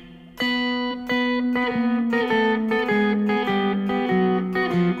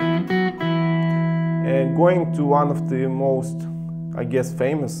 And going to one of the most, I guess,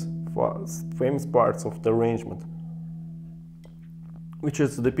 famous parts of the arrangement, which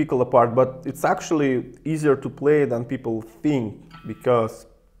is the piccolo part, but it's actually easier to play than people think, because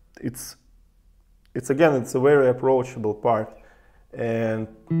it's a very approachable part, and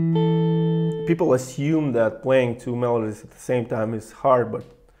people assume that playing 2 melodies at the same time is hard, but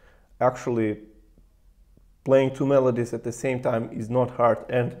actually playing 2 melodies at the same time is not hard.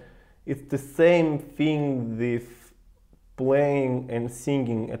 And it's the same thing with playing and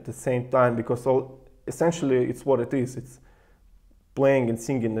singing at the same time, because essentially it's what it is. It's playing and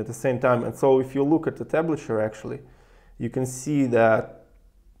singing at the same time. And so if you look at the tablature, actually, you can see that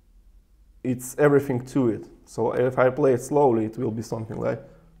it's everything to it. So if I play it slowly, it will be something like.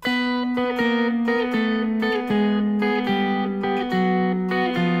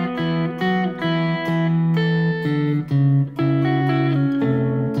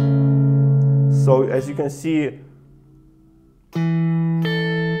 So as you can see,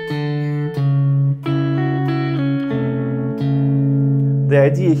 the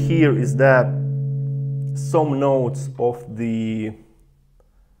idea here is that some notes of the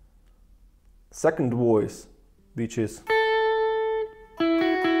second voice, which is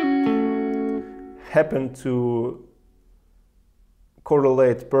happen to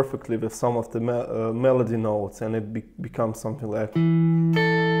correlate perfectly with some of the melody notes, and it becomes something like.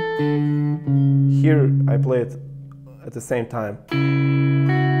 Here I play it at the same time.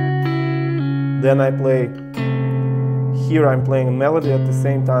 Then I play. Here I'm playing a melody at the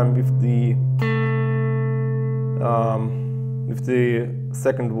same time with the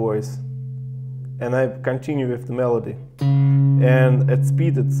second voice, and I continue with the melody. And at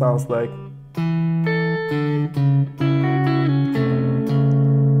speed it sounds like.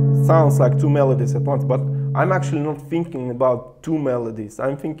 It sounds like 2 melodies at once, but I'm actually not thinking about 2 melodies.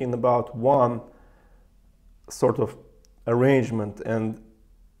 I'm thinking about one sort of arrangement, and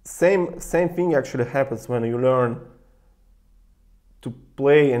same thing actually happens when you learn to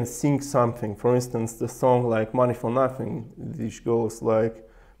play and sing something. For instance, the song like Money for Nothing, which goes like,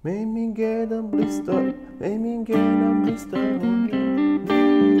 make me get a blister, make me get a blister on your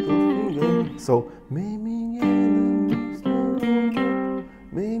little finger. So, make me get a blister on your,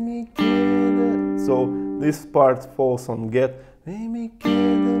 make me get a... So, this part falls on get, make me get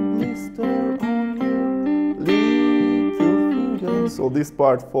a blister on your little finger. So, this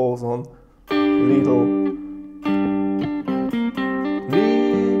part falls on little finger.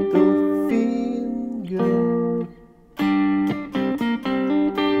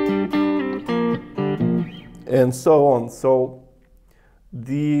 And so on. So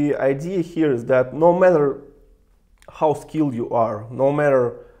the idea here is that no matter how skilled you are, no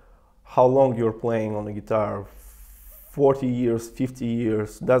matter how long you're playing on a guitar, 40 years, 50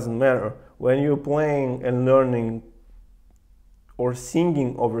 years, doesn't matter. When you're playing and learning or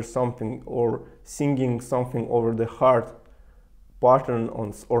singing over something, or singing something over the hard pattern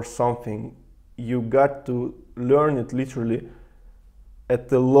or something, you got to learn it literally at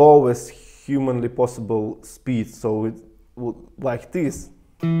the lowest humanly possible speed. So it would like this.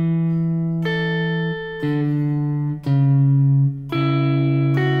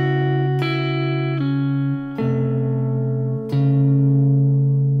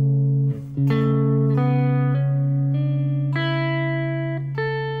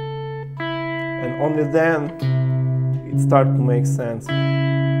 And only then it starts to make sense.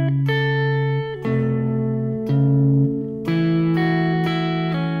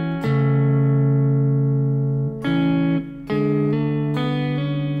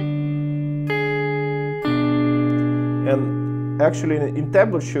 And actually in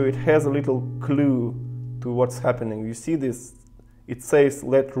tablature it has a little clue to what's happening. You see this, it says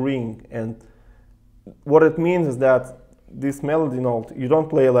let ring, and what it means is that this melody note, you don't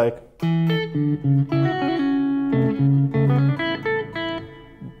play like,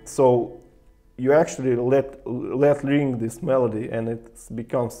 so you actually let ring this melody, and it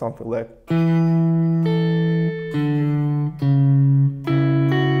becomes something like.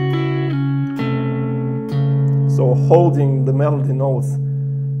 So holding the melody notes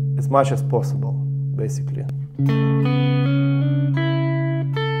as much as possible, basically.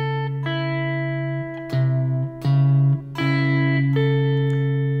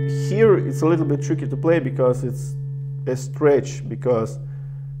 Here it's a little bit tricky to play because it's a stretch, because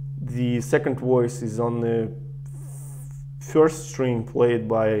the second voice is on the first string played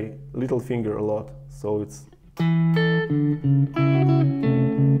by little finger a lot, so it's.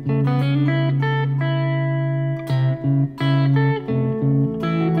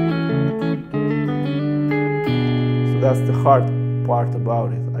 So that's the hard part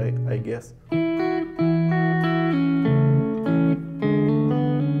about it, I guess.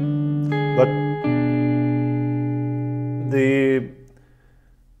 But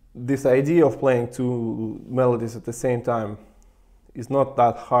this idea of playing two melodies at the same time is not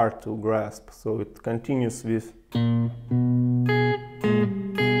that hard to grasp, so it continues with. You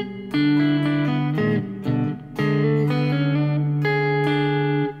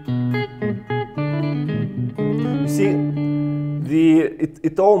see,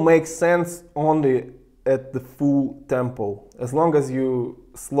 it all makes sense only at the full tempo. As long as you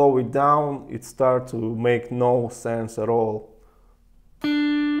slow it down, it starts to make no sense at all.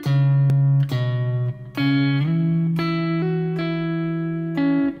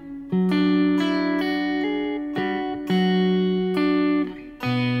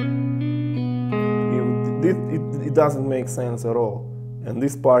 It doesn't make sense at all. And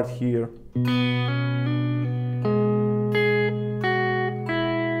this part here.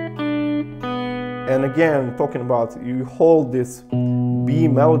 And again, talking about, you hold this B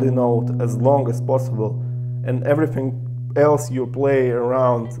melody note as long as possible, and everything else you play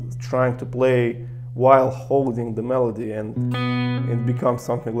around trying to play while holding the melody, and it becomes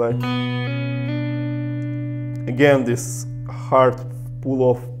something like, again, this hard pull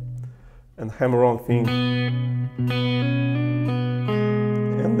off and hammer on thing,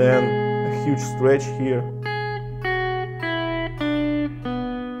 and then a huge stretch here.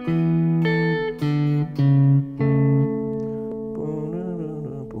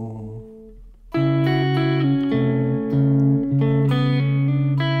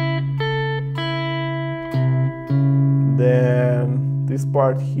 Then this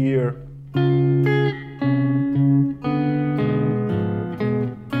part here.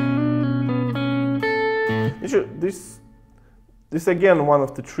 This again one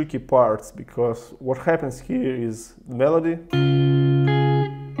of the tricky parts, because what happens here is the melody,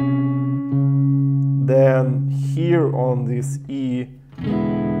 then here on this E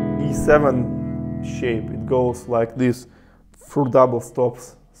B7 shape. It goes like this through double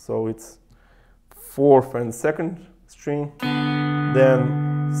stops. So it's 4th and 2nd string,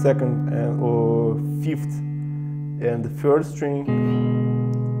 then 2nd and or 5th and the 3rd string,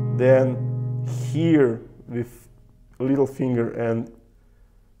 then here with little finger and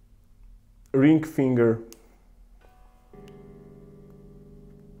ring finger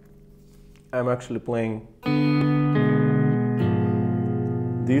I'm actually playing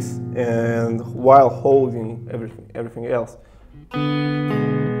this, and while holding everything else.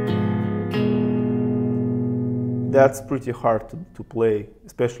 That's pretty hard to play,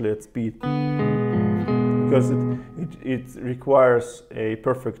 especially at speed, because it requires a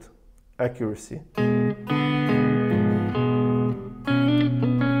perfect accuracy.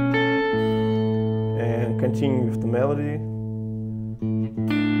 And continue with the melody.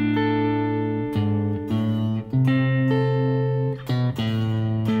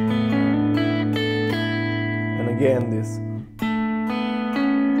 And again this.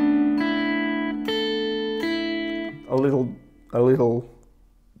 A little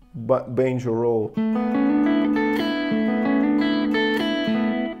banjo roll.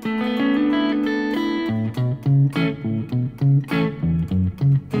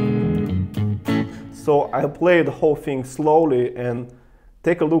 So I play the whole thing slowly and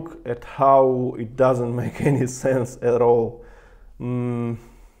take a look at how it doesn't make any sense at all.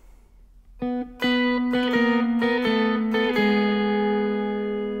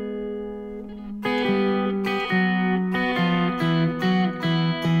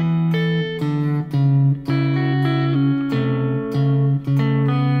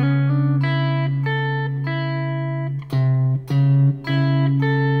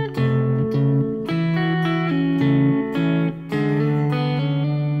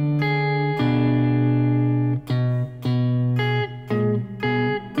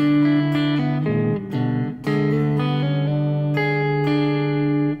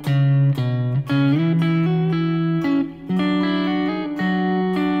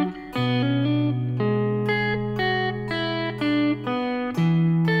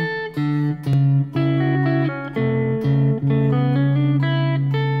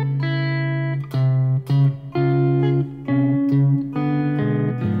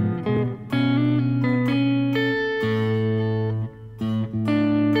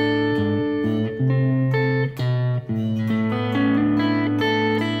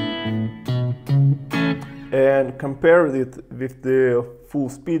 And compared it with the full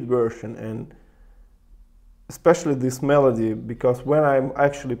speed version, and especially this melody, because when I'm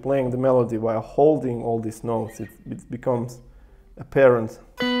actually playing the melody while holding all these notes, it becomes apparent.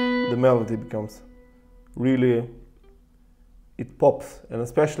 The melody becomes really, it pops, and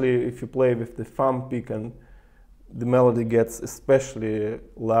especially if you play with the thumb pick, and the melody gets especially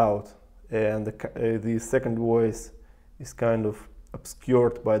loud, and the second voice is kind of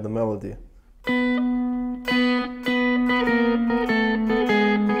obscured by the melody.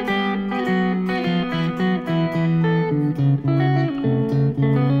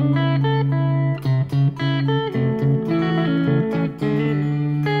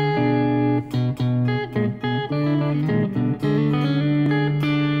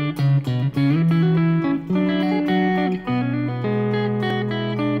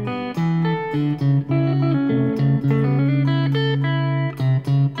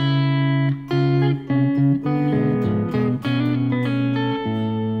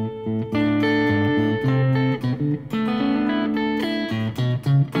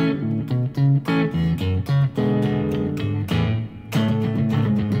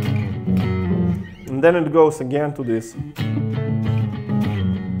 And then it goes again to this.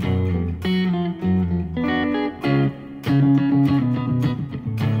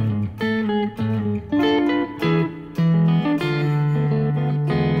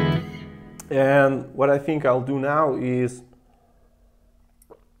 And what I think I'll do now is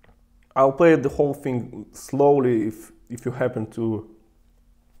I'll play the whole thing slowly if you happen to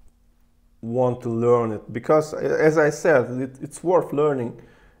want to learn it, because as I said, it's worth learning.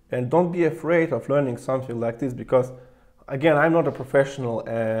 And don't be afraid of learning something like this, because again, I'm not a professional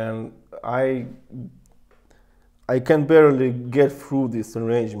and I can barely get through this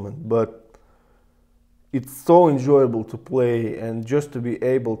arrangement, but it's so enjoyable to play, and just to be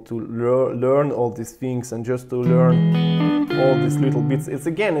able to learn all these things, and just to learn all these little bits.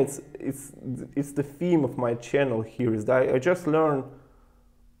 It's the theme of my channel here, is that I just learn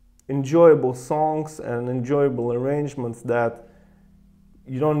enjoyable songs and enjoyable arrangements that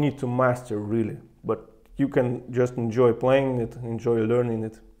you don't need to master really, but you can just enjoy playing it, enjoy learning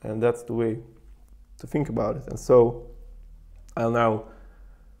it, and that's the way to think about it. And so I'll now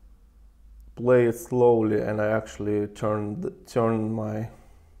play it slowly, and I actually turn my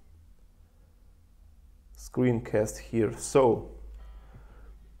screencast here. So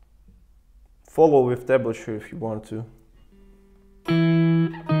follow with tablature if you want to.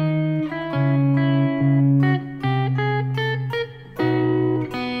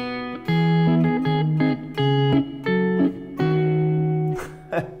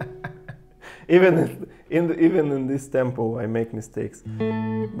 Even in this tempo I make mistakes,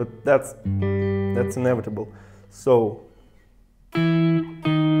 but that's inevitable. So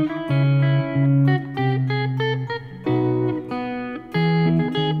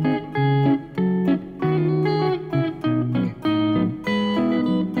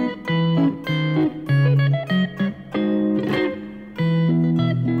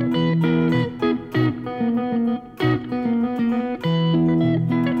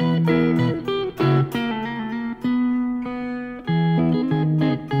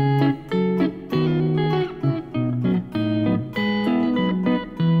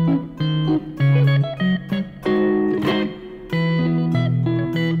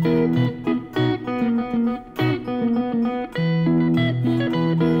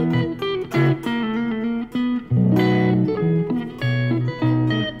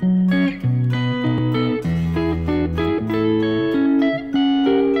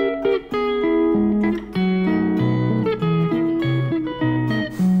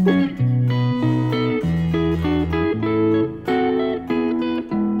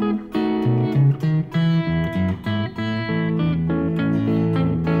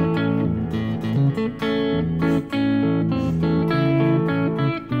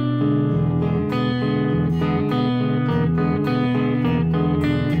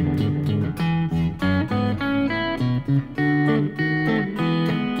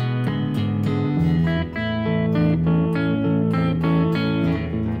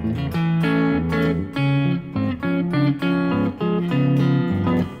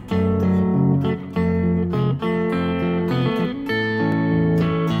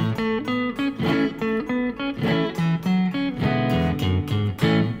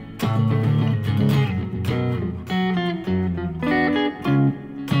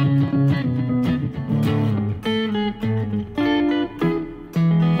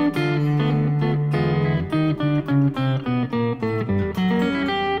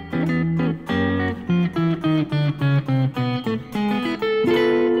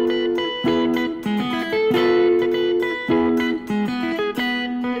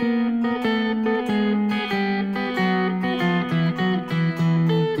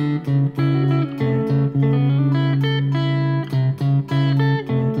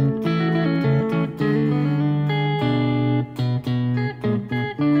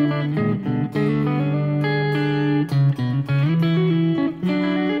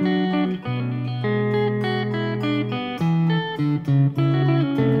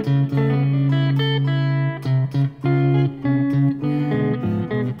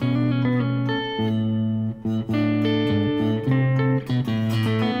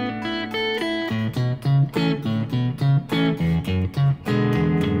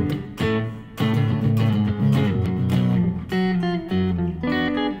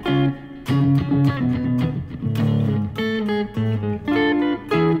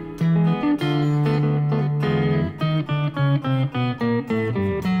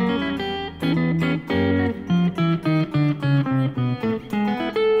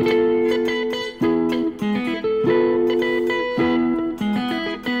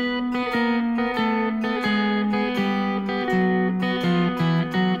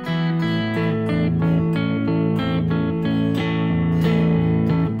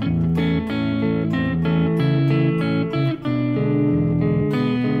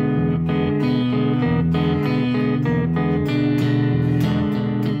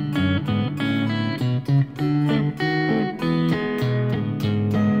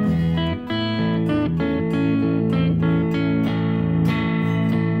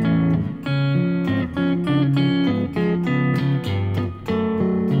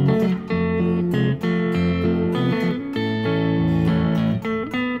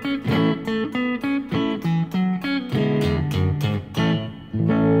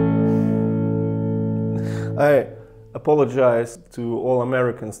I apologize to all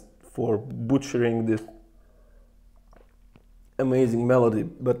Americans for butchering this amazing melody,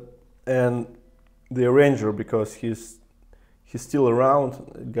 and the arranger, because he's still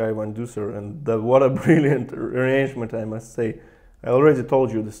around, Guy Van Duser, and what a brilliant arrangement, I must say. I already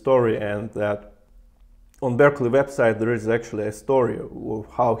told you the story, and that on Berkeley website there is actually a story of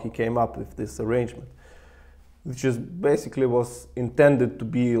how he came up with this arrangement. which is basically was intended to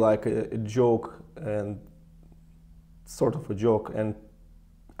be like a joke and sort of a joke. And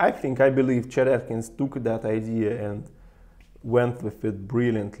I believe Chet Atkins took that idea and went with it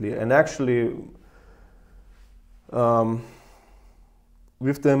brilliantly. And actually,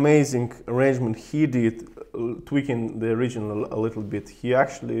 with the amazing arrangement he did, tweaking the original a little bit, he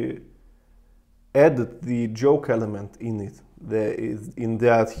actually added the joke element in it. In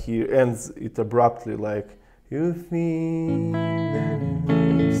that he ends it abruptly, like, you think that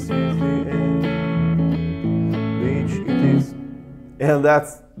this is the end, which it is. And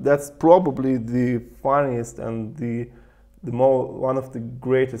that's probably the funniest and one of the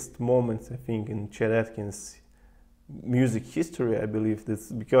greatest moments, I think, in Chet Atkins' music history. I believe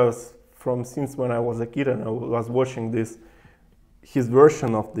this because since when I was a kid and I was watching his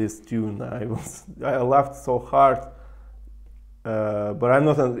version of this tune, I laughed so hard. But I'm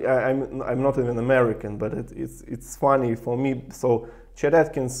not even American, but it's funny for me. So Chet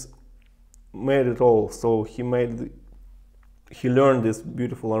Atkins made it all. So he learned this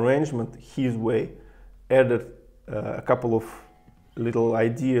beautiful arrangement his way, added a couple of little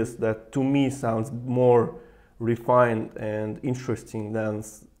ideas that to me sounds more refined and interesting than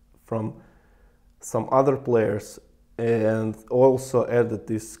from some other players, and also added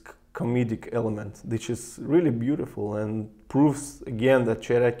this comedic element, which is really beautiful and proves again that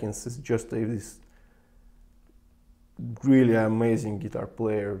Chet Atkins is just this really amazing guitar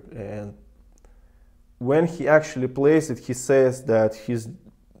player. And when he actually plays it, he says that he's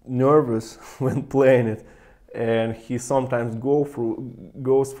nervous when playing it, and he sometimes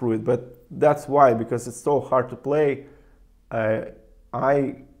goes through it. But that's why, because it's so hard to play.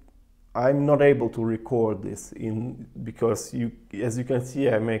 I'm not able to record this because as you can see,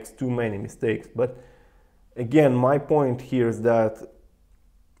 I make too many mistakes. But again, my point here is that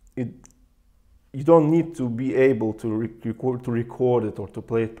you don't need to be able to record it or to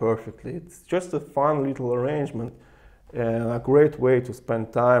play it perfectly. It's just a fun little arrangement and a great way to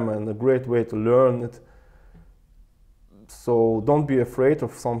spend time and a great way to learn it. So don't be afraid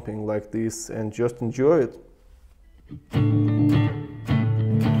of something like this and just enjoy it.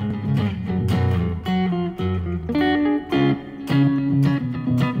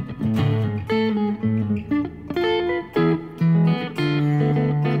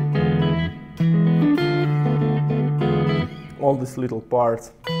 All these little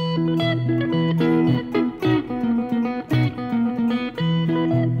parts.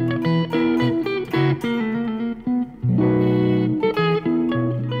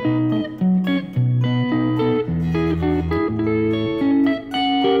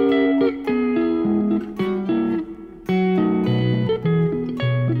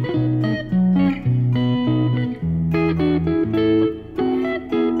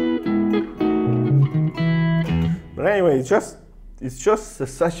 But anyway, it's just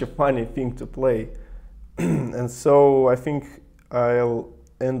such a funny thing to play. And so I think I'll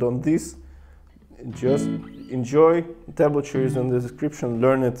end on this. Just enjoy. Tablature is in the description.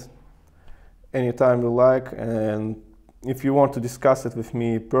 Learn it anytime you like. And if you want to discuss it with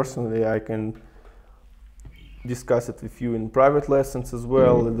me personally, I can discuss it with you in private lessons as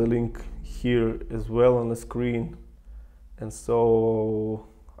well. The link here as well on the screen. And so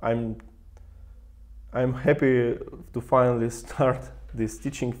I'm happy to finally start this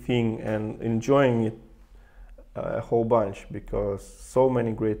teaching thing and enjoying it a whole bunch, because so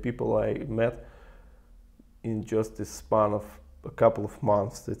many great people I met in just this span of a couple of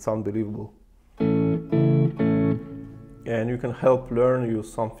months. It's unbelievable. And you can help learn you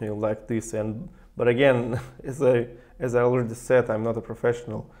something like this. But again, as I already said, I'm not a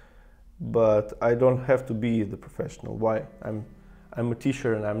professional, but I don't have to be the professional. Why? I'm a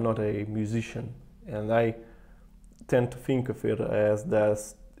teacher and I'm not a musician. And I tend to think of it as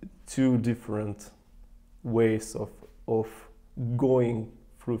there's two different ways of going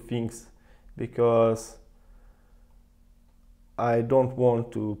through things, because I don't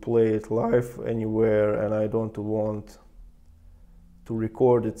want to play it live anywhere and I don't want to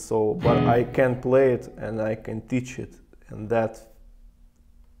record it, but I can play it and I can teach it, and that's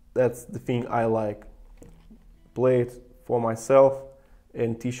the thing I like. Play it for myself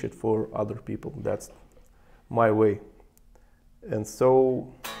and teach it for other people. That's my way. And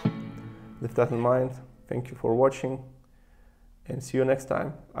so, with that in mind, thank you for watching and see you next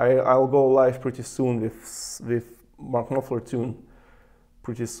time. I'll go live pretty soon with Mark Knopfler tune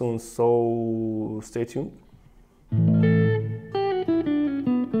pretty soon, so stay tuned.